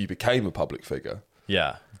that if you became a public figure,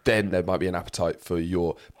 then there might be an appetite for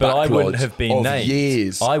your but I wouldn't have been named.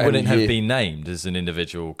 Years I wouldn't have been named as an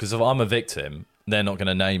individual, because if I'm a victim, they're not going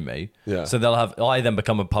to name me. So I then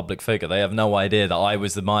become a public figure. They have no idea that I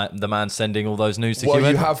was the man sending all those news to Hugh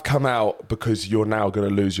Edwards. You have come out because you're now going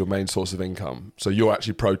to lose your main source of income. So you're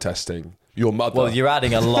actually protesting. Your mother. Well, you're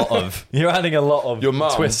adding a lot of your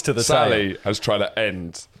mum, twist to the Sally, tale. has tried to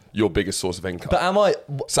end your biggest source of income.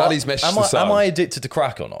 But Sally's message to Sam. Am I addicted to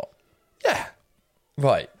crack or not? Yeah.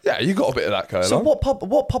 Right. Yeah, you got a bit of that going on. So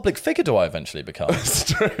what public figure do I eventually become?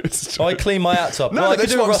 It's true. So I clean my acts up. I could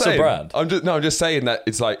do a Russell Brand. I'm just saying that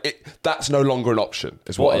it's like that's no longer an option.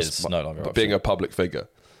 What is no longer an option? Being a public figure.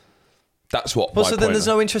 That's what. Well, so then there's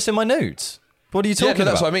no interest in my nudes. What are you talking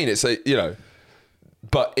about? That's what I mean. It's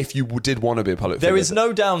but if you did want to be a public figure, there is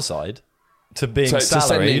no downside to being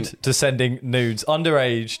salaried to sending nudes,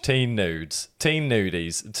 underage teen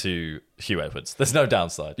nudies to Hugh Edwards. There's no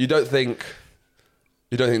downside. You don't think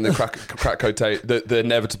the crack cocaine, the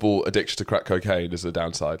inevitable addiction to crack cocaine is a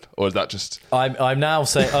downside, or is that just? I'm now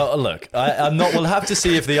saying, look, I'm not. We'll have to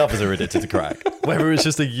see if the others are addicted to crack. Whether it's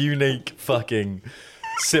just a unique fucking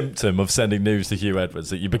symptom of sending news to Hugh Edwards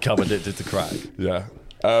that you become addicted to crack. Yeah.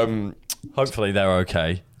 Hopefully they're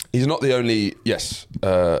okay. He's not the only. Yes,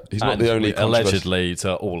 he's not the only. Allegedly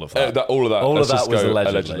to all of that. All of that was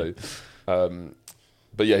allegedly.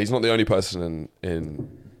 But yeah, he's not the only person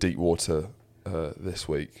in deep water this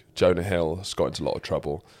week. Jonah Hill has got into a lot of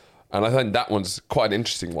trouble, and I think that one's quite an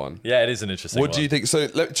interesting one. Yeah, it is an interesting one. What do you think? So,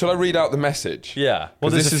 shall I read out the message? Yeah.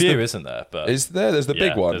 Well, there's a few, isn't there? But is there? There's the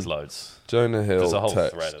big one. There's loads. Jonah Hill. There's a whole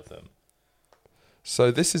text. thread of them.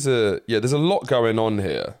 So this is there's a lot going on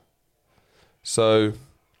here. So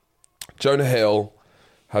Jonah Hill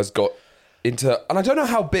has got into, and I don't know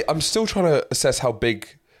how big. I'm still trying to assess how big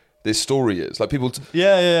this story is. Like people.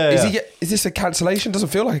 Is this a cancellation? Doesn't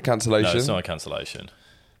feel like a cancellation. No, it's not a cancellation.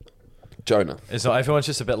 Jonah. It's not. Everyone's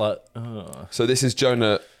just a bit like. Oh. So this is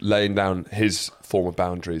Jonah laying down his former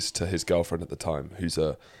boundaries to his girlfriend at the time, who's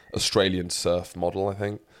a Australian surf model, I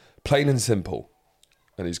think. Plain and simple,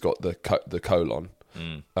 and he's got the colon.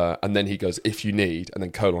 And then he goes, if you need, and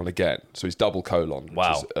then colon again. So he's double colon.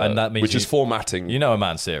 Wow. And that means is formatting. You know a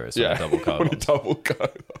man's serious when a double colon. A double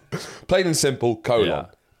colon. Plain and simple, colon. Yeah.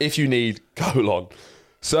 If you need, colon.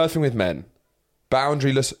 Surfing with men.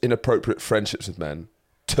 Boundaryless, inappropriate friendships with men.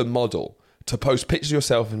 To model. To post pictures of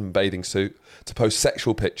yourself in a bathing suit. To post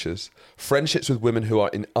sexual pictures. Friendships with women who are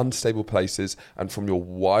in unstable places and from your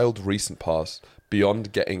wild recent past.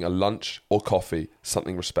 Beyond getting a lunch or coffee,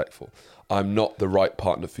 something respectful. I'm not the right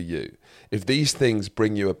partner for you. If these things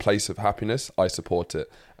bring you a place of happiness, I support it,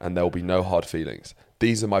 and there will be no hard feelings.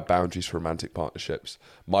 These are my boundaries for romantic partnerships.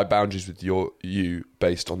 My boundaries with you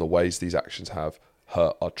based on the ways these actions have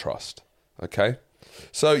hurt our trust. Okay?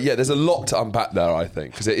 So, yeah, there's a lot to unpack there, I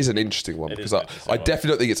think, because it is an interesting one. Because I definitely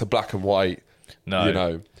don't think it's a black and white,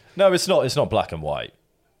 No, it's not. It's not black and white.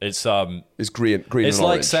 It's green it's and like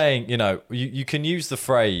orange. saying, you can use the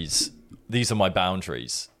phrase, these are my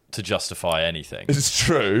boundaries, to justify anything. It's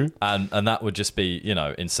true. And that would just be,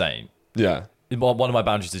 insane. Yeah. One of my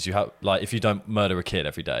boundaries is you have, like, if you don't murder a kid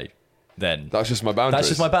every day, then That's just my boundaries. that's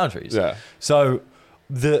just my boundaries. Yeah. So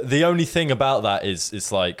the only thing about that is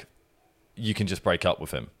it's like you can just break up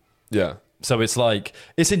with him. Yeah. So it's like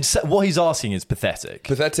what he's asking is pathetic.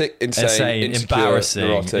 Pathetic, insane, insecure, embarrassing,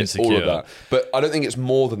 neurotic, insecure. all of that. But I don't think it's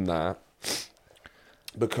more than that,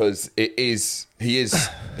 because it is. He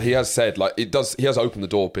has said, like, it does. He has opened the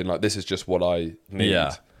door, being like, "This is just what I need,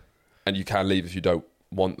 and you can leave if you don't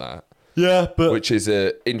want that." Yeah, but which is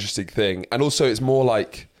an interesting thing. And also, it's more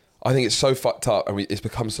like, I think it's so fucked up, and it's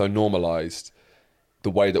become so normalised, the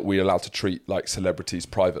way that we're allowed to treat, like, celebrities'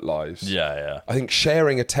 private lives. Yeah. I think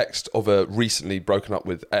sharing a text of a recently broken up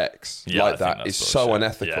with ex like that is so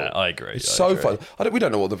unethical. Yeah, I agree. It's so fun. We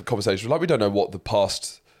don't know what the conversation was like. We don't know what the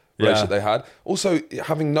past relationship they had. Also,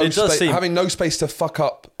 having no space to fuck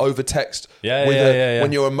up over text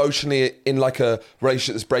when you're emotionally in, like, a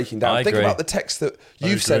relationship that's breaking down. Think about the text that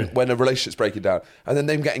you've sent when a relationship's breaking down, and then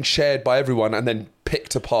them getting shared by everyone and then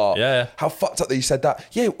picked apart. Yeah. How fucked up that you said that.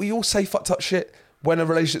 Yeah, we all say fucked up shit when a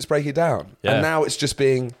relationship's breaking down. Yeah. And now it's just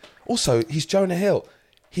being... Also, he's Jonah Hill.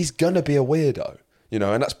 He's going to be a weirdo,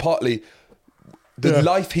 and that's partly the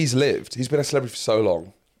life he's lived. He's been a celebrity for so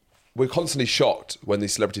long. We're constantly shocked when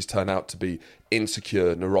these celebrities turn out to be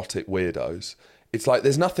insecure, neurotic weirdos. It's like,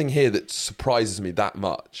 there's nothing here that surprises me that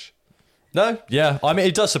much. No, yeah. I mean,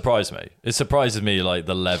 it does surprise me. It surprises me, like,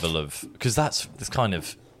 the level of... Because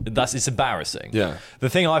it's embarrassing. Yeah. The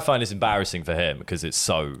thing I find is embarrassing for him, because it's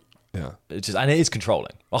so... Yeah. And it is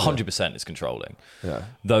controlling. 100% it's controlling. Yeah.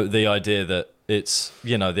 Though the idea that it's,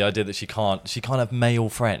 the idea that she can't have male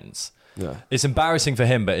friends. Yeah. It's embarrassing for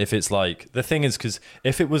him, but if it's like, the thing is, because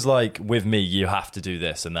if it was like, with me, you have to do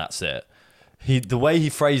this and that's it. The way he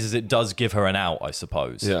phrases it does give her an out, I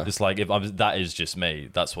suppose. Yeah. It's like, that is just me.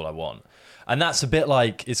 That's what I want. And that's a bit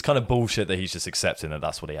like, it's kind of bullshit that he's just accepting that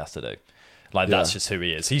that's what he has to do. Like, that's just who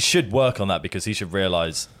he is. He should work on that, because he should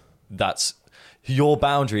realise that's... Your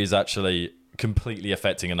boundary is actually completely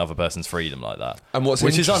affecting another person's freedom like that. And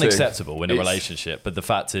which is unacceptable in a relationship. But the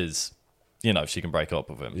fact is, she can break up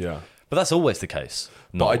with him. Yeah. But that's always the case.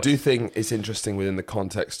 But I do think it's interesting within the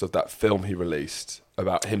context of that film he released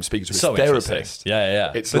about him speaking to his therapist.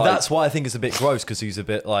 Yeah. But that's why I think it's a bit gross, because he's a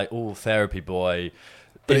bit like, therapy boy.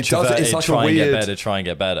 But it's like try and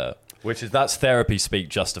get better. That's therapy speak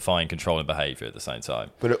justifying controlling behaviour at the same time.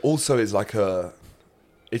 But it also is like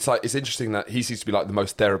it's interesting that he seems to be like the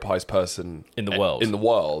most therapized person in the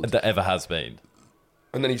world that ever has been,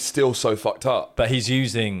 and then he's still so fucked up. But he's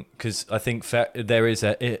using, because I think there's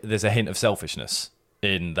a hint of selfishness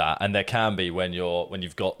in that, and there can be when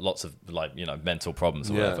you've got lots of, like, mental problems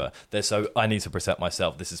or whatever. So I need to protect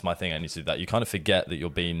myself. This is my thing. I need to do that. You kind of forget that you're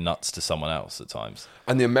being nuts to someone else at times.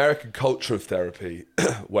 And the American culture of therapy,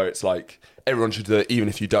 where it's like everyone should do it, even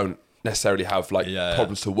if you don't necessarily have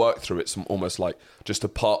problems to work through. It's almost like just a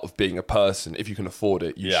part of being a person. If you can afford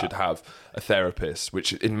it, you should have a therapist,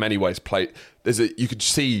 which in many ways you could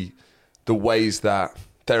see the ways that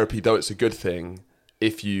therapy, though it's a good thing,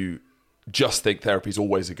 if you just think therapy is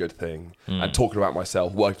always a good thing, and talking about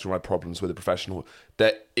myself, working through my problems with a professional,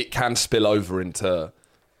 that it can spill over into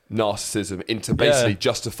narcissism, into basically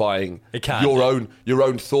justifying your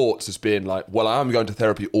own thoughts as being like, well, I'm going to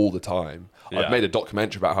therapy all the time. I've made a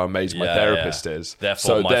documentary about how amazing my therapist is.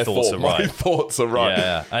 Therefore, my thoughts are right.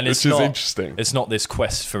 Yeah. And which is interesting. It's not this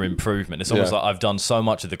quest for improvement. It's almost like I've done so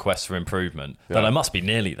much of the quest for improvement that I must be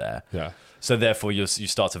nearly there. Yeah. So therefore, you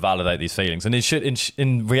start to validate these feelings. And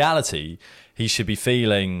in reality, he should be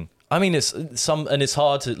feeling... I mean, it's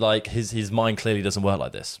hard to, like, his mind clearly doesn't work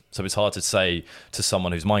like this. So it's hard to say to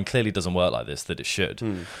someone whose mind clearly doesn't work like this that it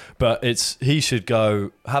should. But he should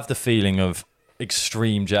have the feeling of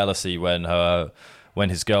extreme jealousy when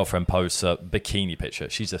his girlfriend posts a bikini picture.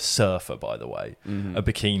 She's a surfer, by the way. A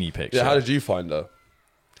bikini picture. Yeah, how did you find her?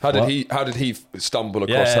 How did he stumble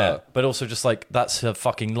across her? But also just like, that's her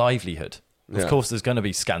fucking livelihood. Of course, there's going to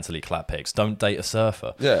be scantily clad pics. Don't date a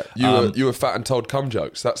surfer. Yeah, you were fat and told cum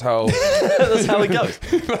jokes. That's how. That's how it goes.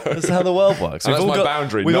 That's how the world works. That's my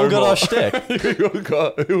boundary. We've all got our shtick.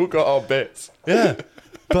 we all got our bits. Yeah,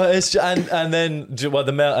 but it's and then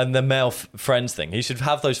the male friends thing. He should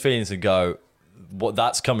have those feelings and go, "What?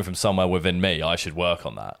 That's coming from somewhere within me. I should work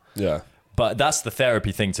on that." Yeah. But that's the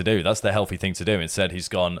therapy thing to do. That's the healthy thing to do. Instead, he's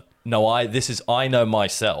gone, "No, I know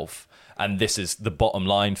myself." And this is the bottom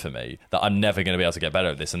line for me, that I'm never going to be able to get better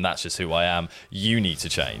at this, and that's just who I am. You need to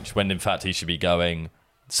change. When in fact he should be going,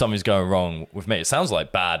 something's going wrong with me. It sounds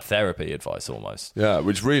like bad therapy advice almost. Yeah,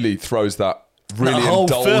 which really throws that really whole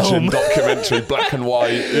indulgent film. documentary, black and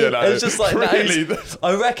white. You know, It's just like really.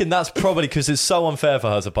 I reckon that's probably because it's so unfair for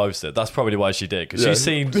her to post it. That's probably why she did, because Yeah.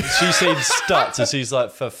 she seemed stuck, and she's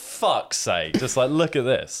like, for fuck's sake, just like look at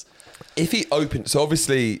this. If he opened, so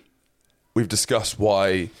obviously we've discussed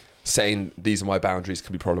why saying these are my boundaries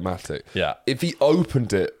can be problematic. Yeah. If he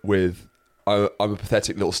opened it with I'm a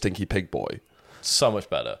pathetic little stinky pig boy, So much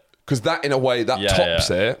better. because that in a way that tops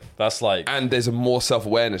it, That's like and there's a more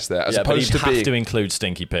self-awareness there as but opposed you'd to have being to include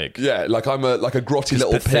stinky pig. yeah, like I'm a grotty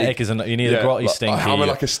little Pathetic pig. isn't you need a grotty, like, stinky, I'm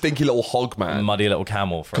like a stinky little hog man. muddy little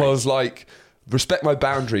camel. Because like respect my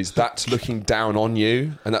boundaries, that's looking down on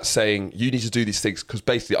you, and that's saying you need to do these things because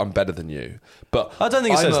basically I'm better than you. But I don't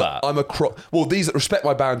think it says that. I'm well, these respect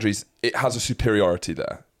my boundaries. It has a superiority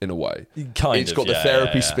there in a way. Kind It's of, got the yeah,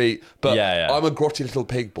 therapy yeah. speak, but Yeah. I'm a grotty little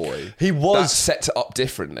pig boy. He was- that sets it up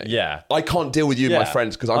differently. Yeah. I can't deal with you, and my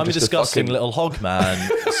friends, because I'm a just disgusting a fucking little hog man.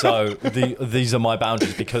 So these are my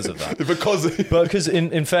boundaries because of that. because But because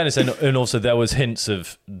in fairness, and also there was hints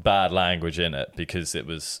of bad language in it, because he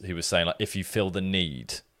was saying like, if you feel the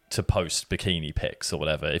need to post bikini pics or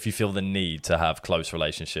whatever, if you feel the need to have close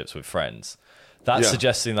relationships with friends, that's Yeah.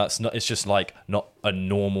 suggesting it's just like not a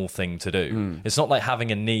normal thing to do. It's not like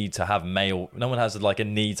having a need to have no one has like a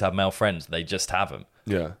need to have male friends, they just have them.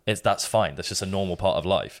 yeah. That's fine. That's just a normal part of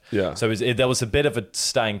life. Yeah. So there was a bit of a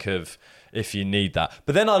stank of if you need that.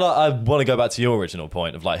 But then I want to go back to your original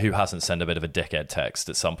point of like, who hasn't sent a bit of a dickhead text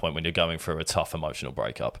at some point when you're going through a tough emotional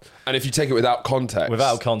breakup? And if you take it without context, and think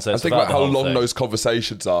without about the how whole long thing. those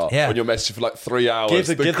conversations are Yeah. when you're messaging for like 3 hours.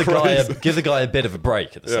 Give the guy a bit of a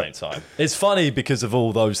break at the Yeah. same time. It's funny because of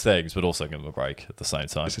all those things, but also give him a break at the same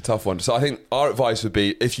time. It's a tough one. So I think our advice would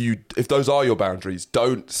be if those are your boundaries,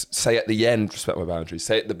 don't say at the end respect my boundaries.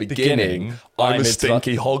 Say at the beginning I'm a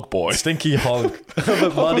stinky hog boy. Stinky hog. I'm a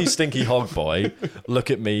muddy, stinky hog boy.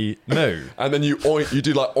 Look at me, moo. And then you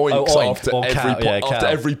do like oinks oink, after or every cow, point. yeah, After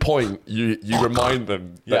cow. every point, you remind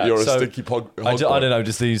them that you're a so stinky hog boy. I don't know,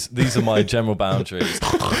 just these are my general boundaries,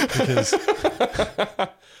 because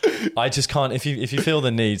I just can't. If you feel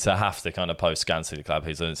the need to have to kind of post scantily clad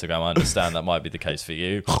pics on Instagram, I understand that might be the case for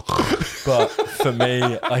you, but for me,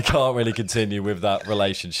 I can't really continue with that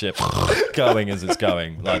relationship going as it's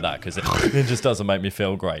going like that, because it just doesn't make me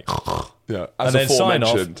feel great. Yeah, And then sign off,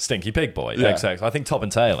 aforementioned. stinky pig boy. Yeah. Exactly. I think top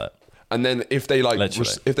and tail it. And then if they like, Literally.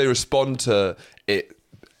 if they respond to it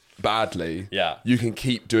badly, Yeah. you can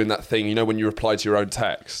keep doing that thing. You know, when you reply to your own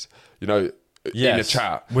text, you know, in a Yes.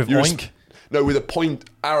 chat With you oink? no, with a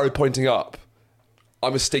arrow pointing up.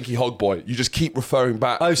 I'm a stinky hog boy. You just keep referring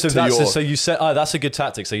back. Oh, so to that's your, so you send. Oh, that's a good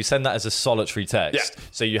tactic. So you send that as a solitary text. Yeah.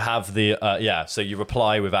 So you have the So you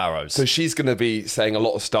reply with arrows. So she's going to be saying a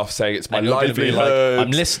lot of stuff, saying it's my And you're gonna be livelihood. like,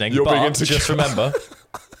 I'm listening, You're being but insecure. just remember,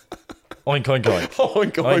 oink oink oink,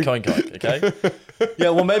 Oink, oink. oink oink oink. Okay. Yeah.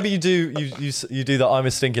 Well, maybe you do that. I'm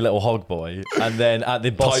a stinky little hog boy, and then at the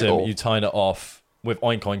bottom Title. you tie it off with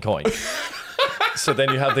oink oink oink. So then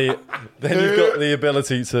you've got the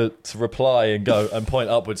ability to reply and go and point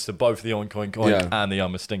upwards to both the oink oink oink Yeah. and the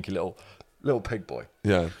I'm a stinky little pig boy.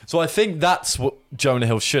 Yeah. So I think that's what Jonah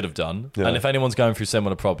Hill should have done. Yeah. And if anyone's going through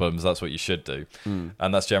similar problems, that's what you should do.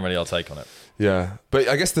 And that's generally our take on it. Yeah, but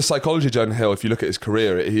I guess the psychology of Jonah Hill, if you look at his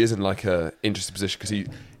career, he is in like a interesting position because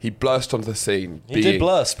he burst onto the scene. He did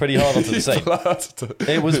blurst pretty hard onto the scene.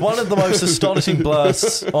 It was one of the most astonishing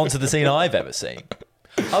blursts onto the scene I've ever seen.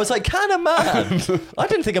 I was like, can a man? I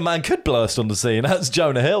didn't think a man could blurst on the scene as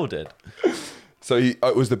Jonah Hill did. So he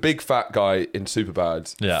was the big fat guy in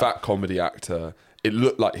Superbad, Yeah. fat comedy actor. It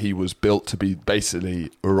looked like he was built to be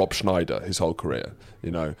basically a Rob Schneider his whole career.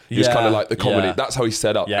 You know, he was Yeah, kind of like the comedy. yeah. That's how he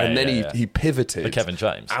set up, Yeah, and then yeah. he pivoted Like Kevin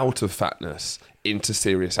James. out of fatness into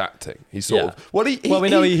serious acting. He sort Yeah. of well, we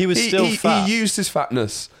know he was still fat. He used his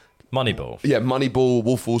fatness. Moneyball. Yeah, Moneyball,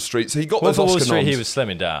 Wolf of Wall Street. So he got Wolf those of Wall Oscar Street, noms. he was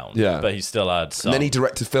slimming down. Yeah. But he still had some. And then he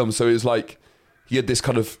directed films, so it was like he had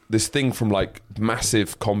this thing from like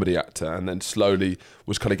massive comedy actor, and then slowly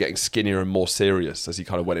was kind of getting skinnier and more serious as he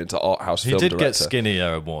kind of went into art house film did director. get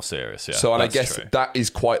skinnier and more serious, yeah. So, and I that's guess true. that is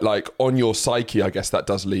quite like on your psyche. I guess that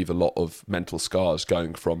does leave a lot of mental scars,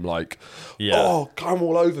 going from like, Yeah. oh, come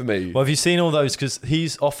all over me. Well, have you seen all those? Because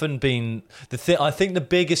he's often been I think the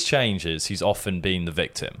biggest change is he's often been the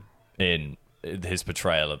victim in his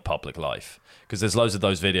portrayal of public life. Because there's loads of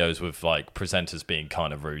those videos with like presenters being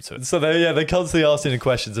kind of rude to it. So they're constantly asking him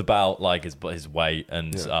questions about like his weight,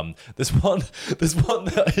 and there's one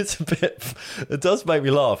that is a bit. It does make me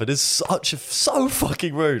laugh. It is so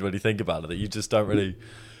fucking rude when you think about it that you just didn't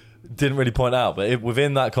really point out. But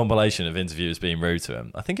within that compilation of interviews being rude to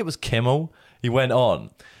him, I think it was Kimmel. He went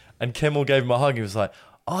on, and Kimmel gave him a hug. He was like,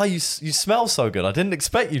 oh, you smell so good. I didn't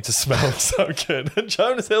expect you to smell so good. And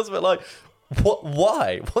Jonah Hill's a bit like, what?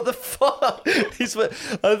 Why? What the fuck?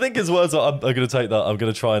 I think his words are, I'm going to take that. I'm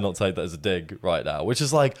going to try and not take that as a dig right now, which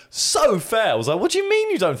is like so fair. I was like, what do you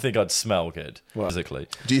mean you don't think I'd smell good physically?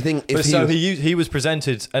 Do you think? If he was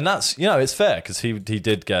presented, and that's it's fair because he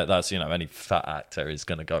did get that's any fat actor is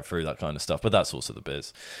going to go through that kind of stuff, but that's also the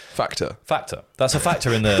biz factor. That's a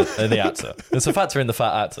factor in the actor. It's a factor in the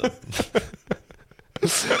fat actor.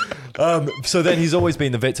 So then he's always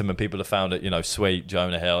been the victim, and people have found it, sweet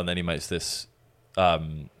Jonah Hill, and then he makes this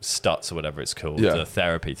Stutz or whatever it's called, the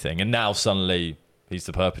therapy thing, and now suddenly he's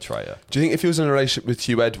the perpetrator. Do you think if he was in a relationship with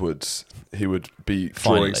Hugh Edwards, he would be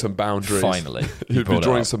drawing some boundaries? Finally, he would be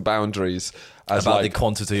drawing some boundaries as about the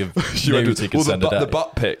quantity of nudes he could send a day. The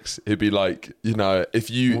butt pics, he'd be like, if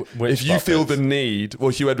you feel the need,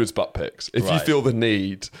 Hugh Edwards butt pics, if you feel the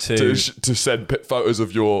need to send photos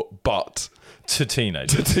of your butt. To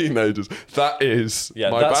teenagers. That is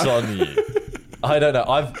that's on you. I don't know.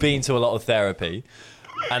 I've been to a lot of therapy,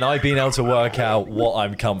 and I've been able to work out what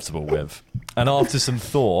I'm comfortable with. And after some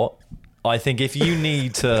thought, I think if you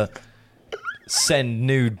need to send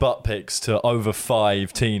nude butt pics to over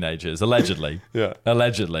 5 teenagers, allegedly,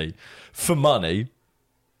 for money,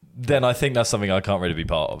 then I think that's something I can't really be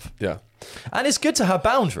part of. Yeah. And it's good to have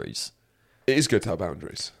boundaries. It is good to have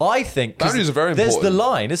boundaries. I think boundaries are very important. There's the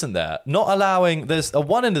line, isn't there? Not allowing. There's a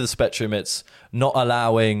one end of the spectrum. It's not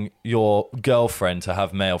allowing your girlfriend to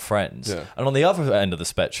have male friends, and on the other end of the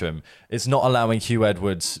spectrum, it's not allowing Hugh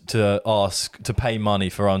Edwards to pay money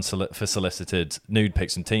for solicited nude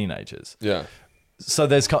pics from teenagers. Yeah. So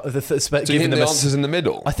there's so you think the answer's in the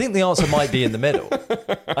middle? I think the answer might be in the middle.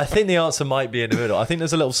 I think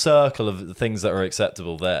there's a little circle of things that are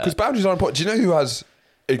acceptable there. Because boundaries are important. Do you know who has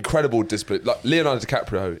incredible discipline? Like Leonardo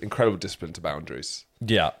DiCaprio, incredible discipline to boundaries.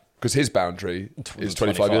 Yeah. Because his boundary is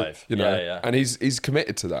 25 years. And he's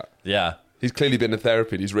committed to that. Yeah. He's clearly been in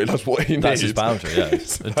therapy and he's realised what he needs. That's his boundary,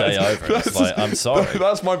 It's a day over. It's like, I'm sorry.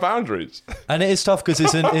 That's my boundaries. And it is tough because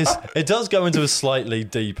it does go into a slightly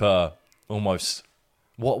deeper, almost...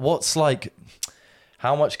 What's like...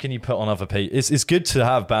 How much can you put on other people? It's good to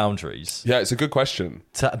have boundaries. Yeah, it's a good question.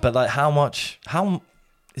 But like, how much... How...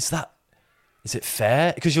 Is that... Is it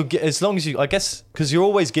fair? Because as long as you... I guess... Because you're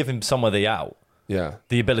always giving somebody out. Yeah.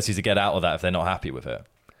 The ability to get out of that if they're not happy with it.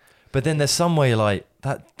 But then there's some way like...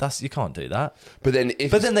 That's you can't do that. But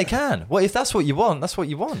then they can. Well, if that's what you want, that's what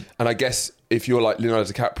you want. And I guess if you're like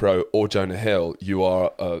Leonardo DiCaprio or Jonah Hill, you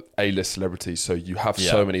are a A-list celebrity, so you have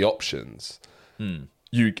so many options.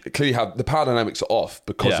 You clearly have... The power dynamics are off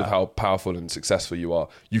because of how powerful and successful you are.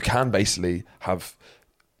 You can basically have...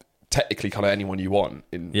 technically kind of anyone you want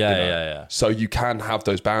so you can have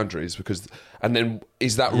those boundaries because, and then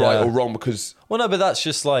is that right or wrong? Because no, but that's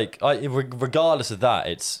just like regardless of that,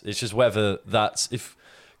 it's just whether that's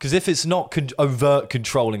because if it's not overt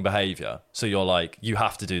controlling behavior, so you're like you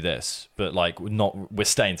have to do this, but like we're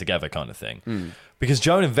staying together kind of thing. Because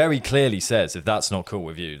Jonah very clearly says if that's not cool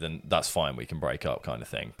with you, then that's fine, we can break up kind of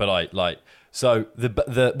thing. But so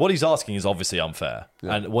the what he's asking is obviously unfair,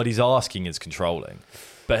 and what he's asking is controlling.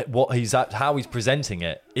 But how he's presenting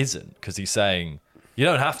it isn't, because he's saying you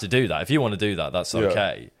don't have to do that. If you want to do that, that's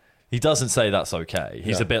okay. He doesn't say that's okay.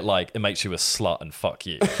 He's a bit like it makes you a slut and fuck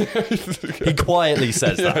you. He quietly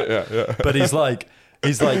says that. But he's like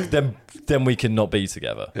then we can not be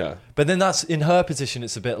together. Yeah. But then that's in her position.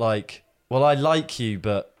 It's a bit like, well, I like you,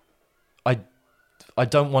 but I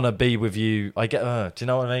don't want to be with you. I get. Do you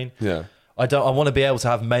know what I mean? Yeah. I want to be able to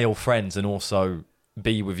have male friends and also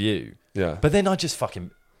be with you. Yeah. But then I just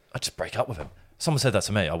break up with him. Someone said that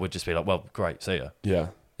to me, I would just be like, well, great, see ya. Yeah.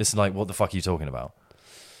 It's like, what the fuck are you talking about?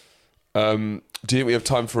 Do you think we have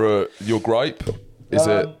time for your gripe? Is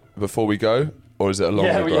it before we go? Or is it a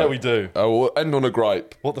longer gripe? Yeah, we do. We'll end on a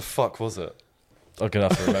gripe. What the fuck was it? I'm going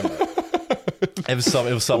to have to remember. It was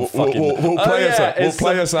some fucking... We'll play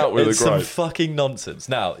us out with a gripe. It's some fucking nonsense.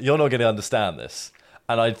 Now, you're not going to understand this.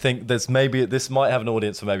 And I think this might have an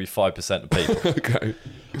audience for maybe 5% of people. Okay.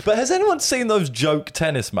 But has anyone seen those joke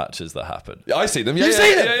tennis matches that happen? Yeah, I see them. You've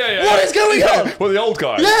seen them? Yeah. What is going on? Well, the old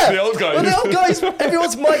guys. Yeah. The old guys. Well, the old guys,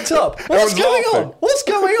 everyone's mic'd up. What's going on? What's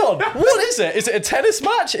going on? What is it? Is it a tennis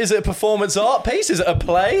match? Is it a performance art piece? Is it a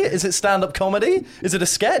play? Is it stand-up comedy? Is it a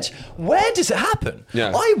sketch? Where does it happen?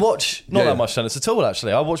 Yeah. I watch, not that much tennis at all,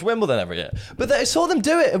 actually. I watch Wimbledon every year. But I saw them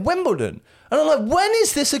do it at Wimbledon. And I'm like, when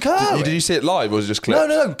is this occurring? Did you see it live or was it just clips?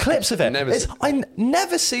 No, clips of it. I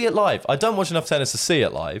never see it live. I don't watch enough tennis to see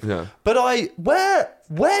it live. Yeah. But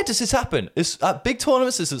where does this happen? It's at big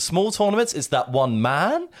tournaments, it's at small tournaments, it's that one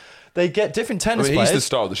man. They get different tennis players. He's the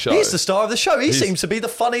star of the show. He's the star of the show. He seems to be the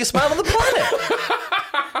funniest man on the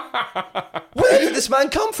planet. Where did this man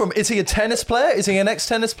come from? Is he a tennis player? Is he an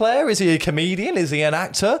ex-tennis player? Is he a comedian? Is he an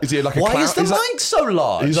actor? Is he like a Why clown? is the mic so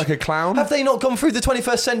large? He's like a clown? Have they not gone through the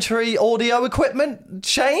 21st century audio equipment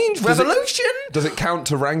change? Revolution? Does it count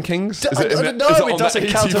to rankings? No, it doesn't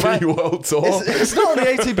count to ATP World Tour? It's not on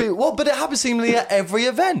the ATP. Well, but it happens seemingly at every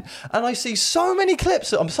event. And I see so many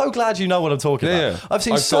clips. I'm so glad you know what I'm talking about. Yeah. I've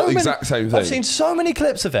seen I've so thought the many, exact same thing. I've seen so many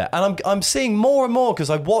clips of it. And I'm seeing more and more because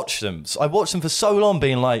I watched them. I watched them for so long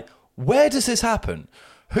being like, where does this happen?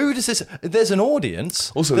 Who does this... There's an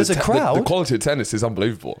audience. Also, there's a crowd. The quality of tennis is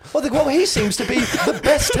unbelievable. Well, he seems to be the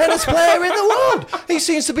best tennis player in the world. He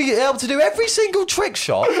seems to be able to do every single trick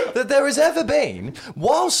shot that there has ever been,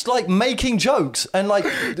 whilst like making jokes and like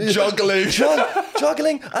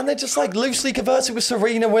juggling, and they're just like loosely conversing with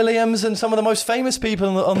Serena Williams and some of the most famous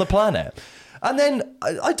people on the planet. And then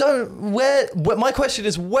my question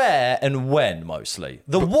is where and when mostly.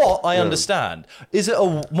 What I understand. Is it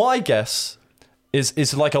my guess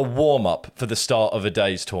is like a warm up for the start of a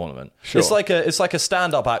day's tournament. Sure. It's like a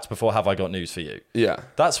stand up act before Have I Got News for You. Yeah.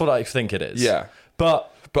 That's what I think it is. Yeah.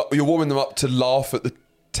 But you're warming them up to laugh at the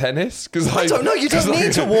tennis? I don't know. You don't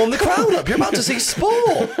need to warm the crowd up. You're about to see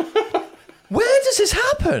sport. Where does this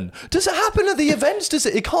happen? Does it happen at the events?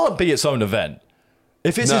 It can't be its own event.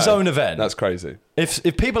 If it's its own event, that's crazy.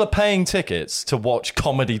 If people are paying tickets to watch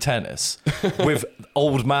comedy tennis with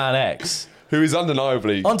Old Man X, who is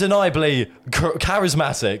undeniably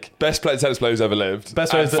charismatic, best tennis player who's ever lived,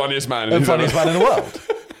 funniest man in the world.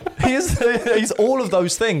 He's all of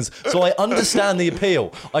those things. So I understand the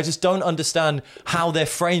appeal. I just don't understand how they're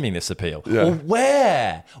framing this appeal. Yeah. Or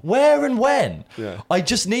where and when. Yeah. I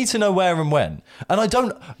just need to know where and when. And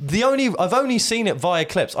I've only seen it via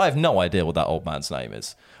clips. I have no idea what that old man's name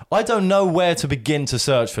is. I don't know where to begin to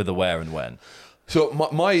search for the where and when. So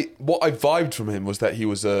what I vibed from him was that he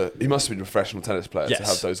must have been a professional tennis player to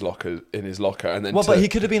have those lockers in his locker, and then but he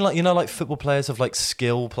could have been like football players of like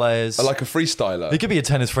skill players, like a freestyler. He could be a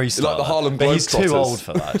tennis freestyler, like the Harlem Globetrotters. But he's too old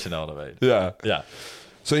for that. Do you know what I mean? Yeah.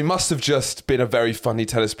 So he must have just been a very funny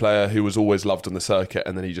tennis player who was always loved on the circuit,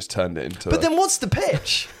 and then he just turned it into. But then what's the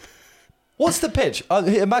pitch? What's the pitch?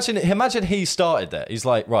 Imagine he started there. He's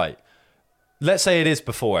like, right. Let's say it is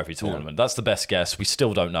before every tournament. Yeah. That's the best guess. We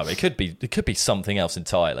still don't know. It could be something else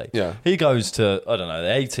entirely. Yeah. He goes to, I don't know,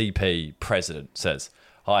 the ATP president says,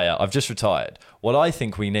 "Hi, I've just retired. What I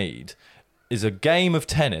think we need is a game of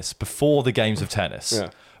tennis before the games of tennis."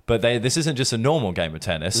 Yeah. But this isn't just a normal game of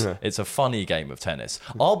tennis. Yeah. It's a funny game of tennis.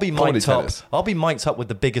 I'll be mic'd up with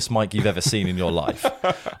the biggest mic you've ever seen in your life.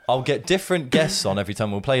 I'll get different guests on every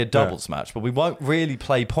time we'll play a doubles match, but we won't really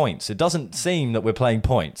play points. It doesn't seem that we're playing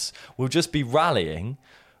points. We'll just be rallying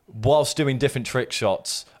whilst doing different trick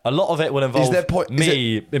shots. A lot of it will involve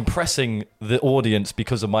me impressing the audience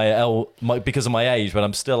because of my age, but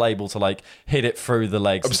I'm still able to like hit it through the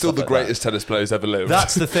legs. I'm still the greatest tennis player who's ever lived.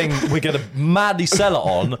 That's the thing we're going to madly sell it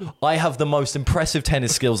on. I have the most impressive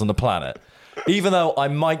tennis skills on the planet. Even though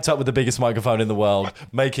I'm mic'd up with the biggest microphone in the world,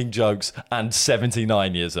 making jokes, and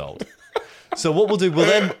 79 years old. So what we'll do,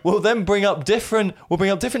 we'll then bring up different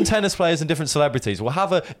tennis players and different celebrities. We'll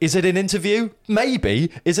have is it an interview? Maybe.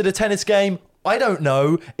 Is it a tennis game? I don't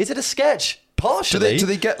know. Is it a sketch? Partially. Do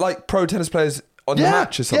they get like pro tennis players on the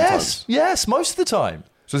matches sometimes? Yes, most of the time.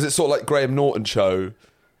 So is it sort of like Graham Norton show?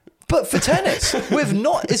 But for tennis,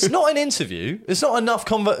 it's not an interview. It's not enough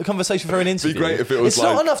conversation for an interview. It'd be great if it was It's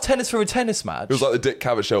not enough tennis for a tennis match. It was like the Dick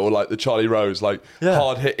Cavett show or like the Charlie Rose, like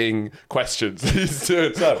hard-hitting questions. He's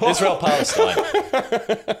doing Israel Palestine.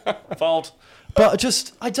 Fault. But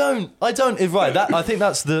I don't. Right. I think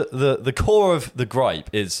that's the core of the gripe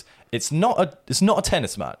is it's not a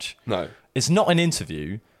tennis match. No. It's not an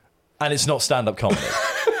interview, and it's not stand-up comedy.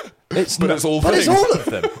 It's all of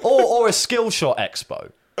them, or a skill shot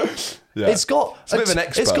expo. Yeah. It's got a bit of an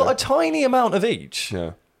expo. It's got a tiny amount of each.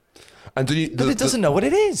 Yeah. And but it doesn't know what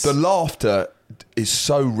it is. The laughter is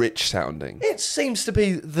so rich sounding. It seems to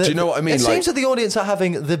be. Do you know what I mean? It seems that the audience are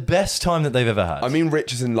having the best time that they've ever had. I mean,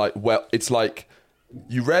 rich is in like it's like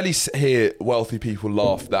you rarely hear wealthy people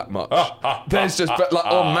laugh that much. There's just but like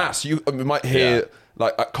en masse. You might hear.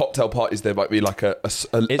 Like at cocktail parties, there might be like a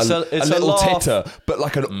little titter, but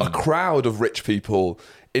like a crowd of rich people.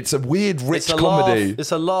 It's a weird rich comedy.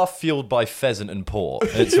 It's a laugh fueled by pheasant and port.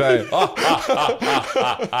 It's very. Well,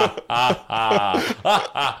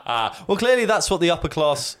 clearly that's what the upper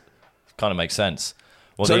class kind of makes sense.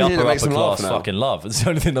 Well, the upper class fucking love. It's the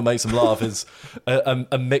only thing that makes them laugh is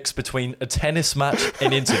a mix between a tennis match,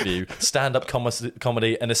 an interview, stand-up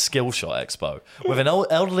comedy, and a skill shot expo with an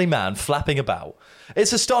elderly man flapping about.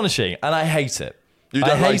 It's astonishing, and I hate it. You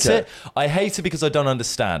don't like it? I hate it because I don't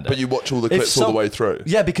understand it. But you watch all the clips all the way through.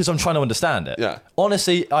 Yeah, because I'm trying to understand it. Yeah.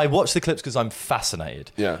 Honestly, I watch the clips because I'm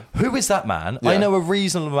fascinated. Yeah. Who is that man? Yeah. I know a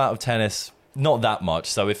reasonable amount of tennis, not that much.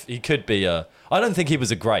 So if he could be I don't think he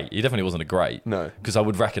was a great. He definitely wasn't a great. No. Because I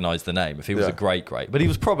would recognise the name if he was a great. But he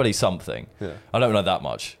was probably something. Yeah. I don't know that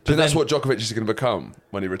much. But that's what Djokovic is going to become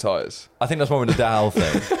when he retires. I think that's more of a Nadal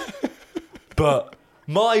thing. But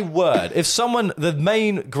my word, the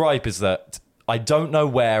main gripe is that I don't know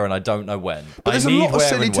where and I don't know when. But there's a lot of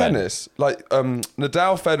silly tennis. Like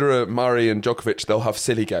Nadal, Federer, Murray and Djokovic, they'll have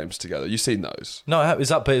silly games together. You've seen those? No, is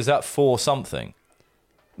that for something?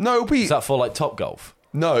 No, it'll be... Is that for like Top Golf?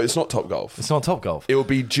 No, it's not Top Golf. It's not Top Golf. It will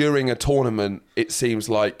be during a tournament. It seems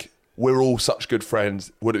like we're all such good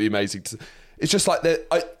friends. Would it be amazing to... It's just like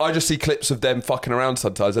I just see clips of them fucking around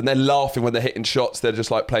sometimes and they're laughing when they're hitting shots. They're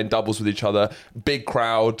just like playing doubles with each other. Big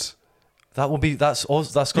crowd. That's got to be... You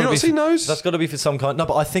not seen those? That's got to be for some kind... No,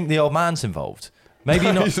 but I think the old man's involved.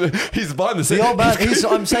 Maybe not. He's behind the scenes. The old man,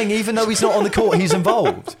 I'm saying, even though he's not on the court, he's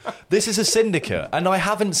involved. This is a syndicate, and I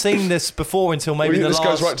haven't seen this before until maybe this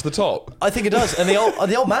goes right to the top. I think it does, and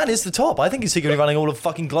the old man is the top. I think he's secretly running all of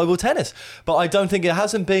fucking global tennis, but I don't think it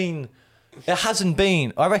hasn't been. It hasn't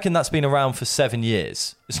been. I reckon that's been around for 7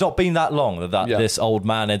 years. It's not been that long that this old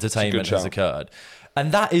man entertainment has occurred,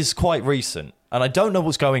 and that is quite recent. And I don't know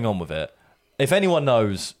what's going on with it. If anyone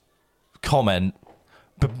knows, comment.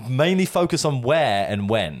 But mainly focus on where and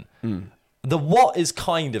when. The what is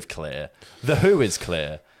kind of clear. The who is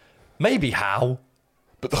clear. Maybe how.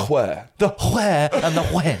 But the where. The where and the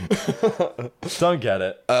when. Don't get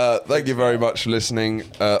it. Thank you very much for listening.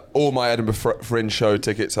 All my Edinburgh Fringe show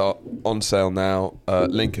tickets are on sale now.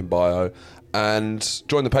 Link in bio. And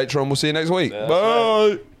join the Patreon. We'll see you next week.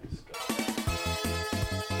 Bye.